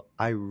 Daniel,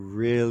 I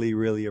really,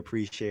 really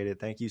appreciate it.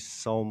 Thank you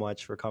so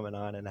much for coming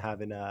on and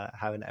having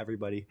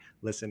everybody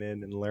listen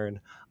in and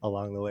learn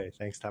along the way.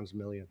 Thanks times a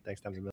million. Thanks times a million.